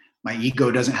 And my ego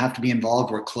doesn't have to be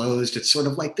involved. We're closed. It's sort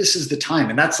of like, this is the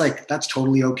time. And that's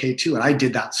totally okay too. And I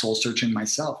did that soul searching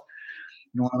myself.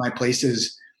 You know, one of my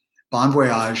places, Bon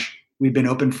Voyage, we've been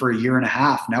open for 1.5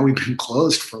 years. Now we've been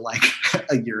closed for like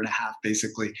 1.5 years,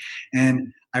 basically.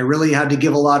 And I really had to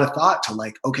give a lot of thought to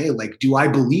like, okay, like, do I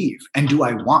believe and do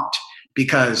I want?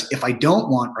 Because if I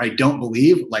don't want or I don't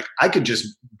believe, like I could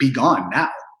just be gone now,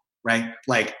 right?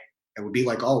 Like it would be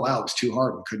like, oh, wow, it was too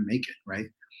hard. We couldn't make it, right?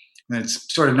 And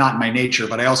it's sort of not in my nature,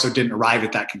 but I also didn't arrive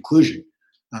at that conclusion.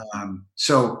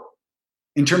 So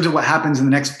in terms of what happens in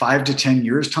the next 5 to 10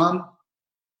 years, Tom,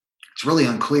 it's really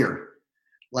unclear.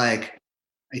 Like,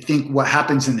 I think what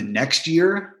happens in the next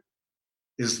year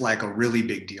is like a really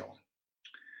big deal.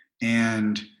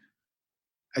 And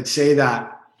I'd say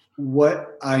that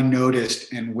what I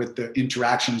noticed, and with the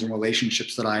interactions and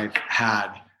relationships that I've had,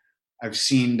 I've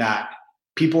seen that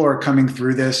people are coming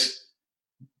through this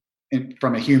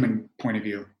from a human point of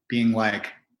view, being like,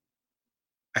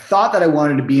 I thought that I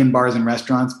wanted to be in bars and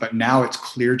restaurants, but now it's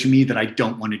clear to me that I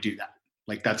don't want to do that.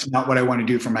 Like, that's not what I want to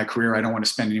do for my career. I don't want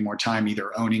to spend any more time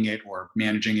either owning it or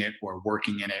managing it or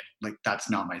working in it. Like, that's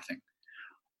not my thing.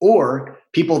 Or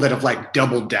people that have like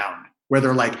doubled down, where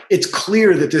they're like, it's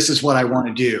clear that this is what I want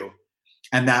to do.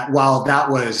 And that while that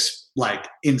was like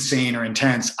insane or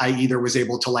intense, I either was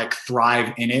able to like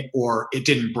thrive in it, or it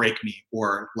didn't break me,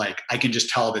 or like I can just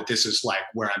tell that this is like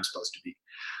where I'm supposed to be.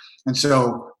 And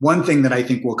so one thing that I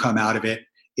think will come out of it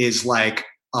is like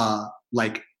a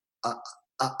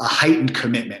heightened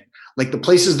commitment. Like the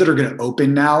places that are going to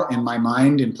open now in my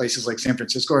mind in places like San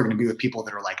Francisco are going to be with people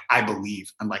that are like, I believe,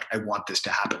 I'm like, I want this to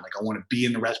happen. Like I want to be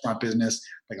in the restaurant business.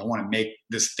 Like I want to make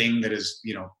this thing that is,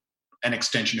 you know, an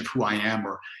extension of who I am,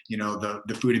 or, you know,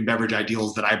 the food and beverage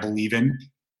ideals that I believe in.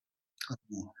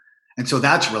 And so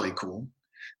that's really cool.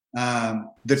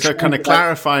 So kind of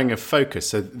clarifying a focus,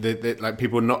 so that like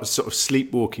people not sort of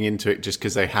sleepwalking into it just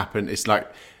because they happen. It's like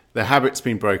the habit's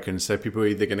been broken. So people are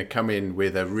either going to come in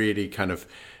with a really kind of,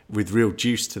 with real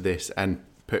juice to this and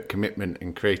put commitment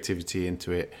and creativity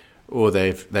into it, or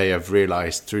they have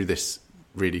realized through this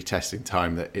really testing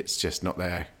time that it's just not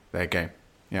their game.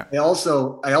 Yeah. I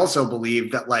also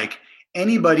believe that like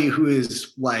anybody who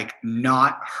is like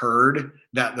not heard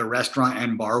that the restaurant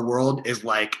and bar world is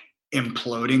like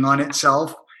imploding on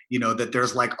itself, you know, that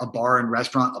there's like a bar and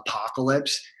restaurant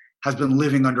apocalypse, has been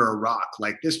living under a rock.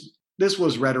 Like this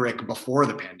was rhetoric before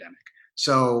the pandemic.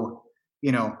 So,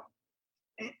 you know,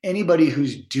 anybody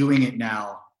who's doing it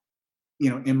now, you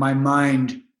know, in my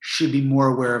mind, should be more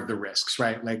aware of the risks,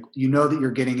 right? Like, you know that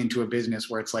you're getting into a business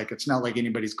where it's like, it's not like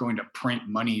anybody's going to print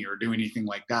money or do anything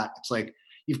like that. It's like,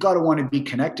 you've got to want to be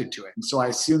connected to it. And so I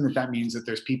assume that that means that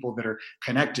there's people that are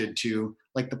connected to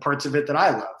like the parts of it that I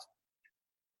love,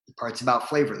 the parts about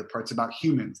flavor, the parts about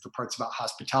humans, the parts about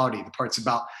hospitality, the parts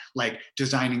about like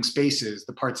designing spaces,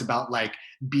 the parts about like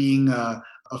being a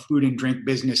food and drink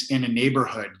business in a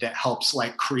neighborhood that helps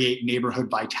like create neighborhood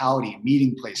vitality,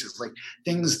 meeting places, like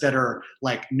things that are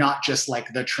like not just like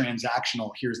the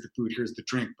transactional, here's the food, here's the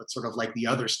drink, but sort of like the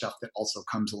other stuff that also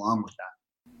comes along with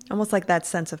that. Almost like that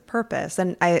sense of purpose.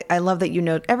 And I love that, you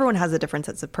know, everyone has a different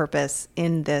sense of purpose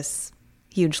in this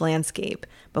huge landscape.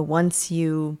 But once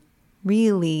you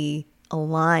really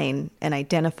align and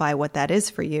identify what that is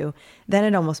for you, then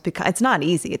it almost becomes, it's not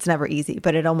easy, it's never easy,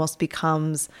 but it almost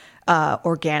becomes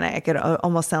organic. It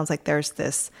almost sounds like there's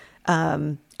this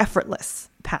effortless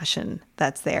passion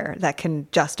that's there that can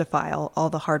justify all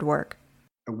the hard work.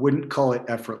 I wouldn't call it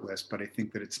effortless, but I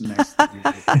think that it's nice.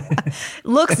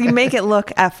 You make it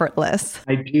look effortless.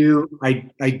 I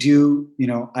do, you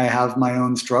know, I have my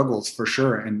own struggles for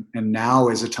sure. And now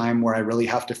is a time where I really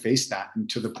have to face that. And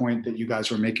to the point that you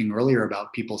guys were making earlier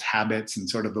about people's habits and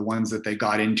sort of the ones that they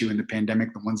got into in the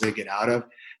pandemic, the ones they get out of,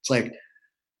 it's like,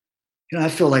 I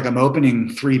feel like I'm opening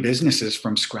 3 businesses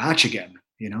from scratch again,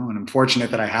 and I'm fortunate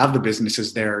that I have the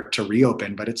businesses there to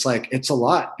reopen, but it's like, it's a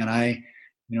lot. And I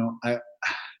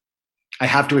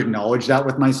have to acknowledge that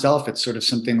with myself. It's sort of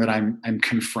something that I'm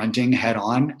confronting head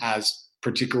on, as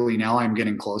particularly now I'm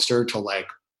getting closer to like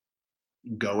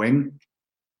going,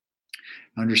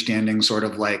 understanding sort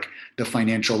of like the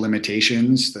financial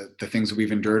limitations, the things that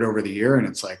we've endured over the year. And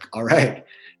it's like, all right,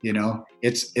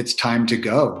 it's time to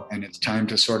go, and it's time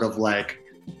to sort of like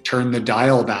turn the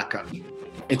dial back up.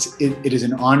 It is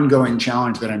an ongoing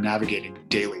challenge that I'm navigating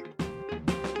daily.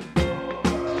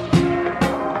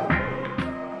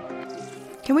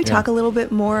 Can we talk a little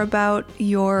bit more about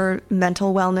your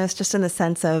mental wellness, just in the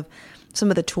sense of some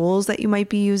of the tools that you might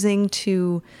be using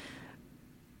to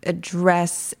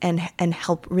address and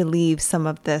help relieve some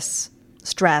of this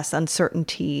stress,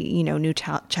 uncertainty, new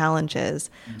challenges?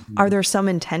 Mm-hmm. Are there some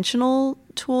intentional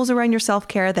tools around your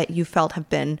self-care that you felt have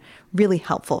been really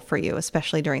helpful for you,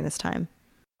 especially during this time?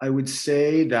 I would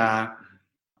say that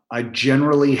I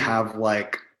generally have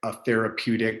like a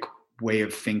therapeutic way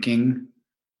of thinking.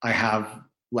 I have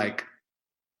like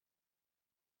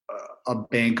a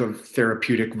bank of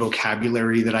therapeutic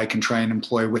vocabulary that I can try and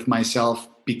employ with myself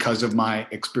because of my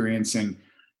experience in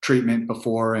treatment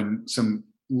before and some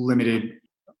limited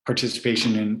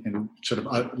participation in sort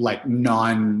of like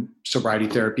non-sobriety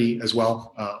therapy as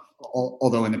well,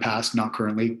 although in the past, not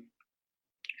currently.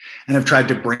 And I've tried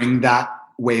to bring that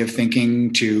way of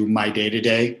thinking to my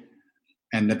day-to-day,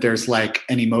 and that there's like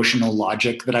an emotional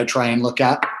logic that I try and look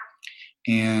at.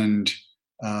 And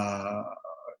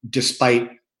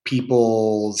despite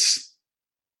people's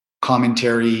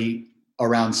commentary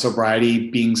around sobriety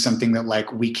being something that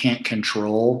like we can't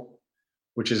control,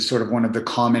 which is sort of one of the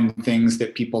common things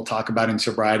that people talk about in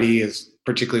sobriety, is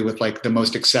particularly with like the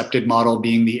most accepted model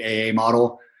being the AA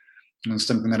model. And it's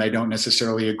something that I don't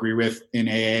necessarily agree with in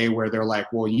AA, where they're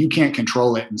like, well, you can't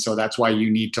control it, and so that's why you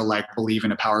need to like believe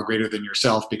in a power greater than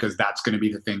yourself, because that's going to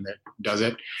be the thing that does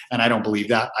it. And I don't believe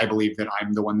that. I believe that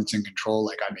I'm the one that's in control.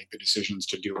 Like, I make the decisions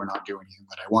to do or not do anything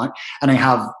that I want. And I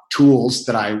have tools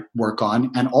that I work on,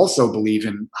 and also believe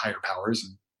in higher powers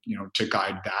and, to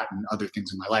guide that and other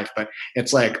things in my life. But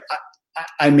it's like,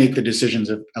 I make the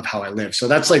decisions of how I live. So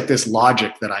that's like this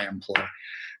logic that I employ.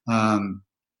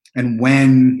 And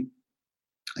when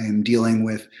I am dealing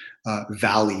with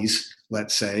valleys,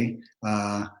 let's say,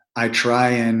 I try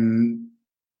and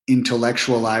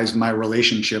intellectualize my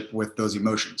relationship with those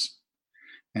emotions.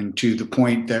 And to the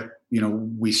point that,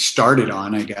 we started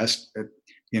on, I guess,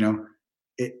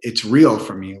 it's real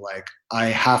for me. Like, I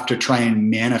have to try and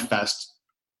manifest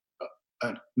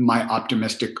my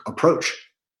optimistic approach.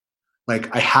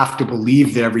 Like, I have to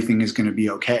believe that everything is going to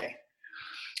be okay.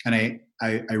 And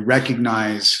I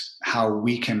recognize how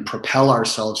we can propel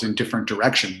ourselves in different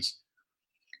directions.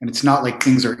 And it's not like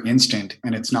things are instant,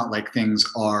 and it's not like things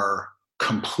are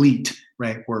complete,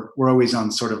 right? We're always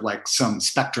on sort of like some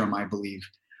spectrum, I believe,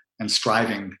 and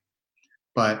striving.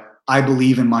 But I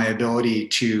believe in my ability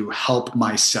to help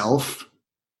myself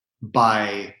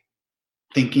by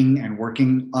thinking and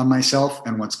working on myself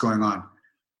and what's going on.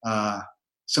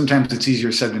 Sometimes it's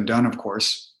easier said than done, of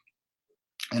course.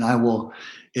 And I will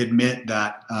admit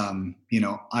that,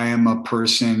 I am a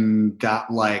person that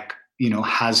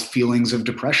has feelings of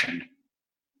depression.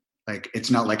 Like,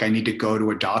 it's not like I need to go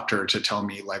to a doctor to tell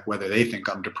me like whether they think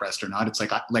I'm depressed or not. It's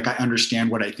like, I understand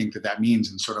what I think that means.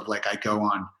 And sort of like I go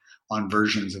on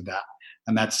versions of that.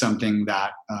 And that's something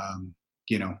that,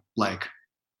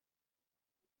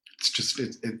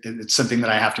 it's something that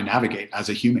I have to navigate as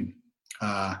a human.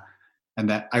 And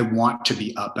that I want to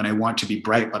be up and I want to be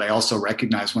bright, but I also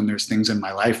recognize when there's things in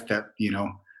my life that,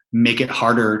 make it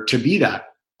harder to be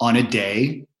that on a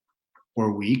day or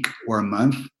a week or a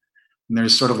month. And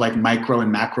there's sort of like micro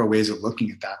and macro ways of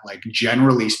looking at that. Like,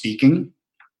 generally speaking,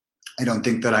 I don't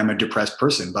think that I'm a depressed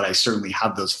person, but I certainly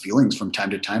have those feelings from time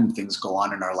to time. Things go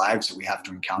on in our lives that we have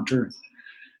to encounter.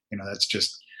 That's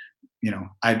just,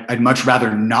 I'd much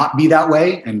rather not be that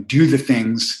way and do the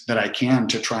things that I can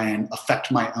to try and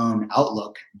affect my own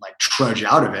outlook, like trudge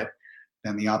out of it,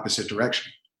 than the opposite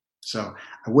direction. So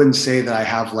I wouldn't say that I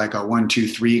have like a 1, 2,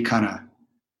 3 kind of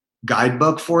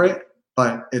guidebook for it,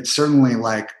 but it's certainly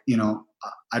like,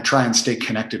 I try and stay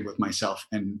connected with myself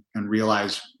and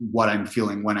realize what I'm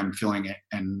feeling when I'm feeling it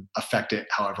and affect it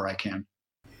however I can.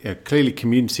 Yeah, clearly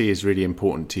community is really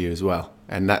important to you as well.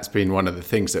 And that's been one of the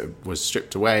things that was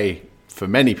stripped away for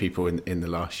many people in the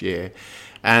last year.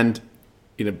 And,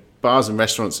 bars and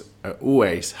restaurants are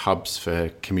always hubs for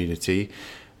community.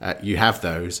 You have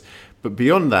those. But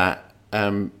beyond that,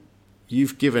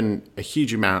 you've given a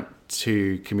huge amount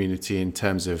to community in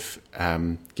terms of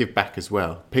give back as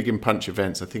well. Pig and Punch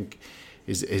events, I think,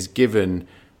 is given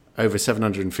over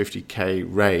 750k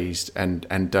raised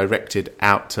and directed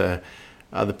out to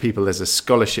other people as a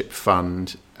scholarship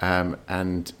fund,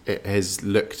 and it has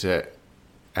looked at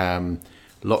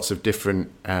lots of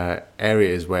different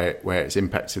areas where it's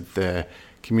impacted the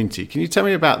community. Can you tell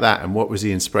me about that, and what was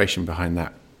the inspiration behind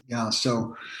that? Yeah,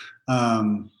 so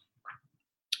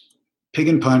Pig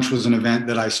and Punch was an event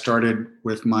that I started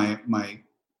with my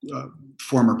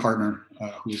former partner,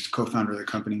 who's co-founder of the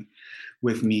company,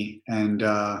 with me, and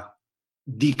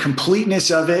the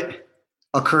completeness of it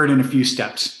occurred in a few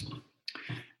steps.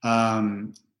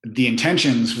 The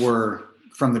intentions were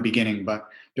from the beginning, but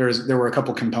there were a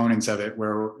couple components of it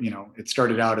where, it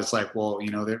started out as like, well,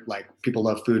 they're like, people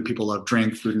love food, people love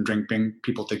drink, food and drink bring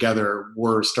people together.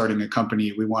 We're starting a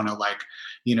company. We want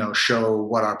to show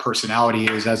what our personality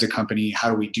is as a company.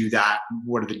 How do we do that?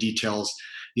 What are the details,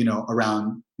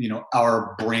 around,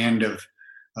 our brand of,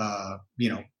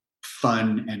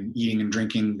 fun and eating and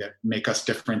drinking that make us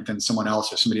different than someone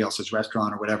else or somebody else's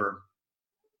restaurant or whatever.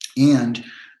 And,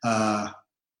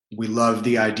 we love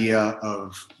the idea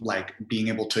of like being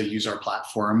able to use our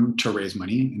platform to raise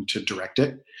money and to direct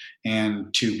it,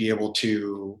 and to be able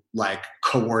to like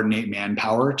coordinate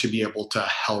manpower to be able to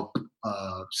help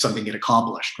something get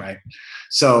accomplished, right?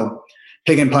 So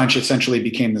Pig and Punch essentially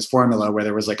became this formula where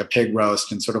there was like a pig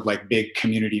roast and sort of like big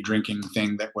community drinking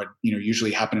thing that would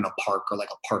usually happen in a park or like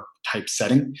a park type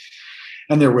setting,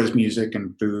 and there was music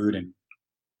and food, and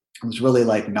it was really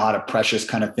like not a precious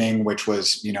kind of thing, which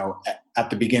was, at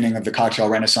the beginning of the cocktail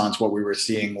renaissance, what we were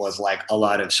seeing was like a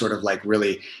lot of sort of like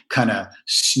really kind of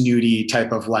snooty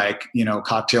type of like,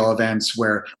 cocktail events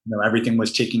where, everything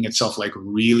was taking itself like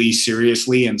really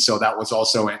seriously. And so that was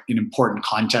also an important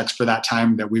context for that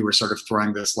time, that we were sort of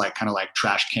throwing this like kind of like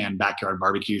trash can backyard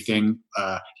barbecue thing,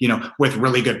 with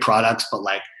really good products, but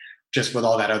like just with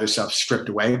all that other stuff stripped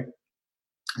away.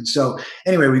 And so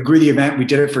anyway, we grew the event. We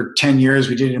did it for 10 years.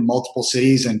 We did it in multiple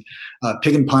cities, and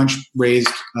Pig and Punch raised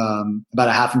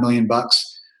about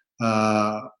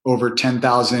 $500,000, over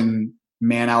 10,000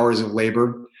 man hours of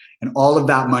labor. And all of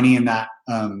that money and that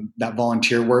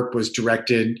volunteer work was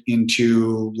directed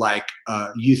into like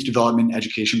youth development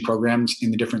education programs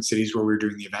in the different cities where we were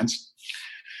doing the events.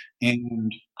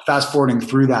 And fast forwarding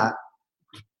through that,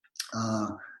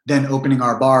 then opening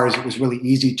our bars, it was really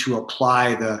easy to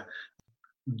apply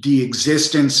the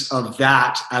existence of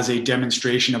that as a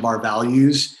demonstration of our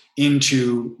values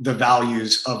into the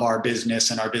values of our business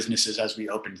and our businesses as we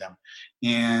opened them.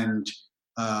 And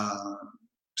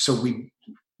so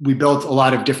we built a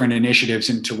lot of different initiatives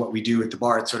into what we do at the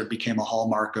bar. It sort of became a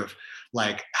hallmark of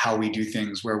like how we do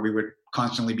things, where we would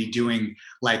constantly be doing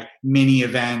like mini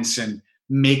events and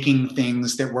making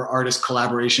things that were artist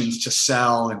collaborations to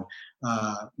sell, and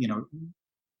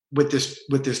with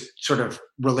this sort of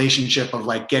relationship of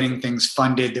like getting things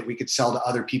funded that we could sell to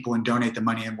other people and donate the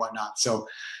money and whatnot. So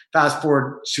fast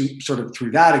forward sort of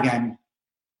through that again,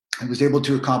 I was able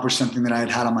to accomplish something that I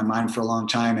had on my mind for a long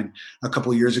time. And a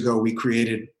couple of years ago, we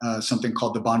created something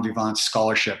called the Bon Vivant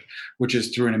Scholarship, which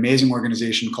is through an amazing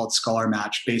organization called Scholar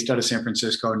Match, based out of San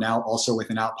Francisco, now also with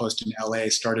an outpost in LA,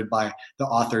 started by the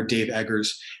author Dave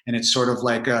Eggers. And it's sort of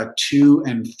like a to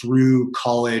and through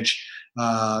college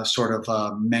sort of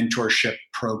a mentorship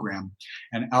program.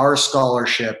 And our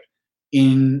scholarship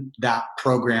in that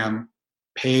program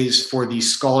pays for the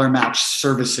Scholar Match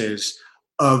services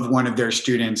of one of their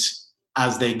students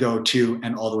as they go to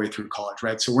and all the way through college,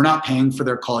 right? So we're not paying for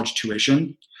their college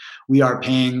tuition. We are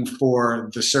paying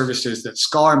for the services that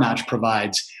Scholar Match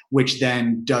provides, which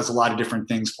then does a lot of different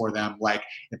things for them. Like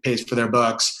it pays for their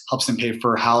books, helps them pay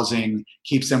for housing,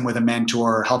 keeps them with a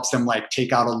mentor, helps them like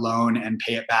take out a loan and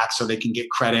pay it back so they can get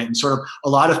credit, and sort of a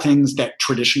lot of things that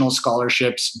traditional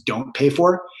scholarships don't pay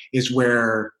for is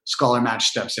where Scholar Match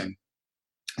steps in.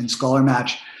 And Scholar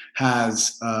Match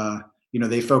has,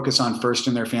 they focus on first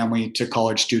in their family to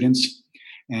college students.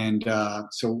 And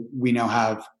so we now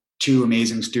have 2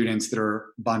 amazing students that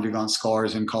are Bon Vivant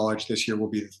scholars in college. This year will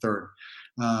be the 3rd.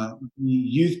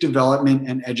 Youth development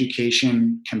and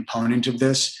education component of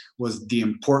this was the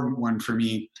important one for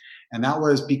me. And that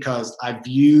was because I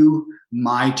view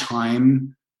my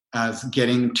time as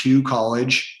getting to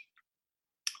college,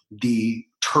 the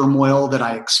turmoil that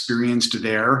I experienced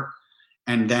there,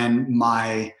 and then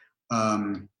my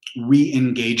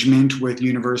re-engagement with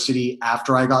university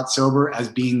after I got sober as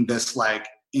being this like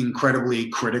incredibly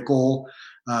critical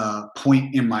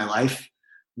point in my life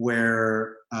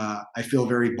where I feel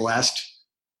very blessed.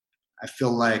 I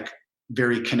feel like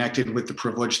very connected with the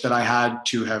privilege that I had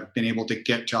to have been able to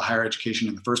get to higher education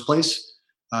in the first place.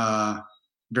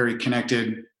 very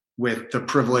connected with the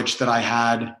privilege that I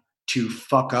had to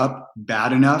fuck up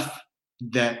bad enough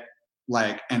that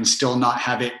and still not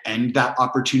have it end that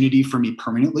opportunity for me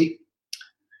permanently.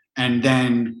 And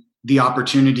then the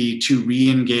opportunity to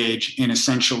re-engage in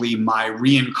essentially my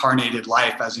reincarnated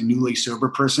life as a newly sober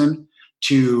person,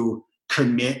 to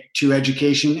commit to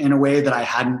education in a way that I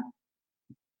hadn't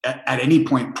at any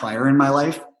point prior in my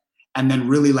life, and then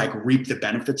really reap the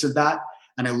benefits of that.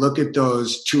 And I look at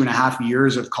those 2.5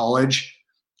 years of college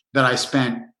that I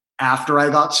spent after I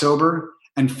got sober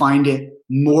and find it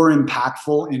more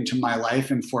impactful into my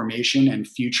life and formation and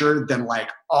future than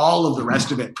all of the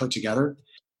rest of it put together.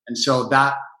 And so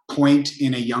that point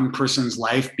in a young person's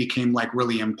life became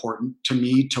really important to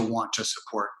me to want to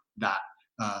support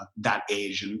that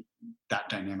age and that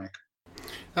dynamic.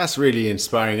 That's really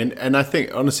inspiring. And I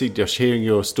think, honestly, Josh, hearing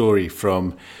your story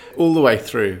from all the way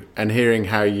through and hearing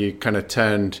how you kind of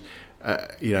turned,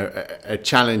 a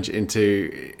challenge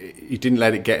into, you didn't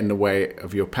let it get in the way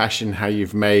of your passion, how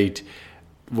you've made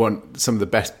some of the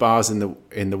best bars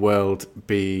in the world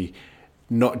be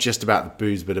not just about the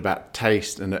booze, but about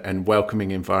taste and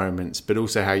welcoming environments, but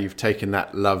also how you've taken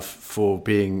that love for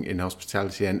being in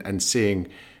hospitality and seeing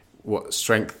what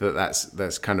strength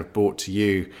that's kind of brought to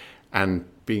you, and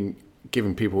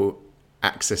giving people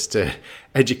access to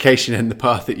education and the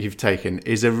path that you've taken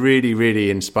is a really,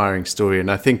 really inspiring story. And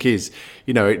I think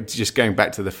just going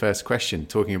back to the first question,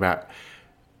 talking about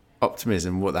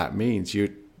optimism, what that means, you're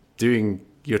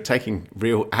taking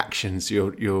real actions,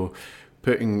 you're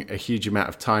putting a huge amount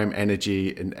of time,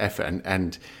 energy and effort,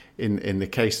 and in the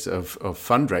case of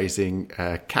fundraising,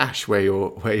 cash where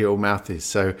your mouth is.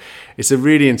 So it's a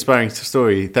really inspiring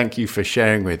story. Thank you for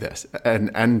sharing with us.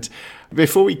 And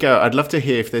before we go, I'd love to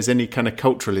hear if there's any kind of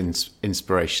cultural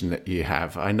inspiration that you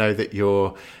have. I know that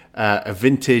you're a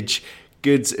vintage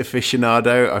goods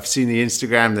aficionado. I've seen the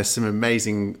Instagram. There's some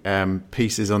amazing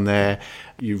pieces on there.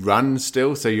 You run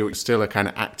still, so you're still a kind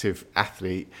of active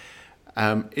athlete.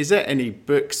 Is there any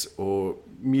books or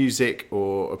music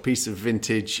or a piece of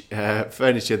vintage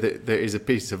furniture that is a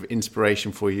piece of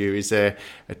inspiration for you? Is there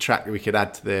a track that we could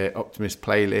add to the Optimist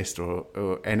playlist,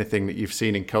 or anything that you've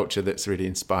seen in culture that's really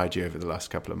inspired you over the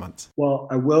last couple of months? Well,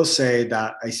 I will say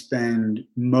that I spend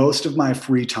most of my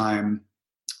free time,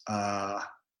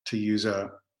 to use a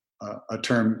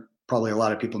term probably a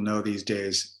lot of people know these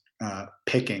days,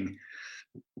 picking.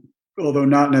 Although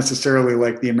not necessarily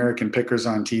like the American pickers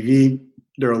on TV.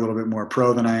 They're a little bit more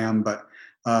pro than I am, but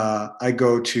I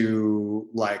go to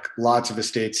lots of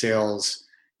estate sales.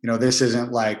 This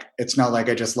isn't it's not like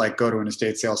I just go to an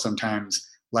estate sale sometimes.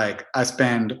 I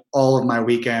spend all of my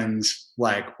weekends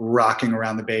rocking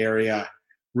around the Bay Area,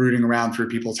 rooting around through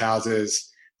people's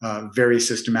houses, very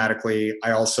systematically.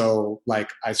 I also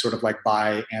I sort of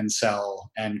buy and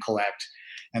sell and collect.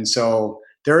 And so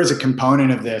there is a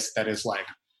component of this that is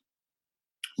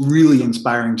really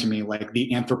inspiring to me,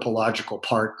 the anthropological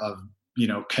part of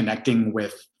connecting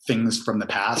with things from the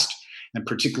past, and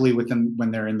particularly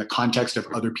when they're in the context of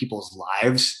other people's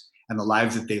lives and the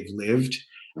lives that they've lived,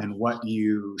 and what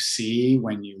you see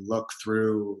when you look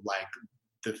through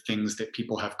the things that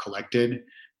people have collected,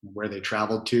 where they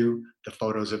traveled to, the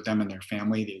photos of them and their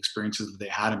family, the experiences that they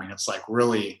had. I mean, it's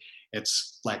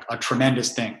it's a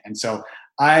tremendous thing. And so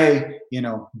I,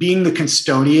 being the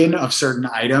custodian of certain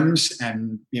items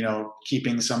and,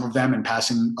 keeping some of them and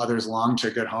passing others along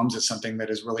to good homes is something that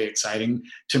is really exciting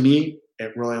to me.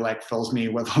 It really fills me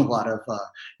with a lot of,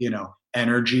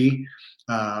 energy.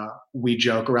 We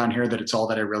joke around here that it's all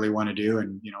that I really want to do.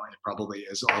 And, it probably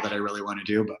is all that I really want to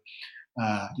do. But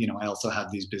I also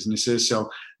have these businesses. So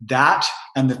that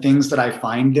and the things that I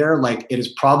find there, it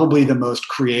is probably the most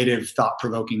creative,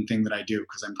 thought-provoking thing that I do,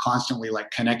 because I'm constantly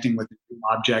connecting with a new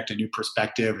object, a new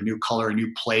perspective, a new color, a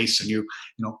new place, a new,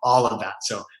 all of that.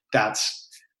 So that's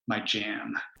my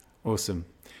jam. Awesome.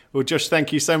 Well, Josh,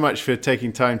 thank you so much for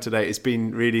taking time today. It's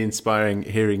been really inspiring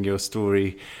hearing your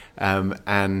story.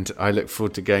 And I look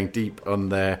forward to going deep on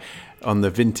the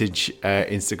vintage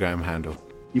Instagram handle.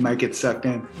 You might get sucked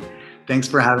in. Thanks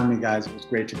for having me, guys. It was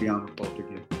great to be on with both of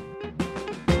you.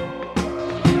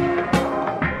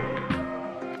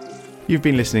 You've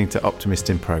been listening to Optimist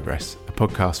in Progress, a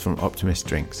podcast from Optimist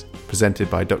Drinks, presented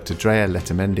by Dr. Drea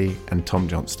Letamendi and Tom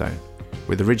Johnstone,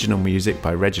 with original music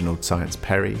by Reginald Science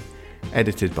Perry,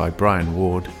 edited by Brian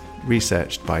Ward,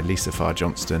 researched by Lisa Farr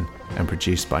Johnston, and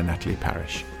produced by Natalie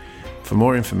Parrish. For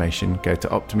more information, go to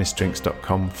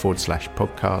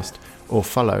optimistdrinks.com/podcast or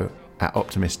follow at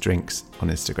Optimist Drinks on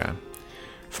Instagram.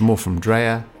 For more from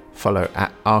Drea, follow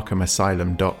at Arkham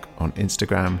Asylum Doc on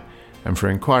Instagram, and for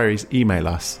inquiries, email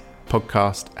us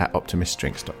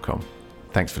podcast@optimistdrinks.com.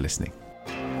 Thanks for listening.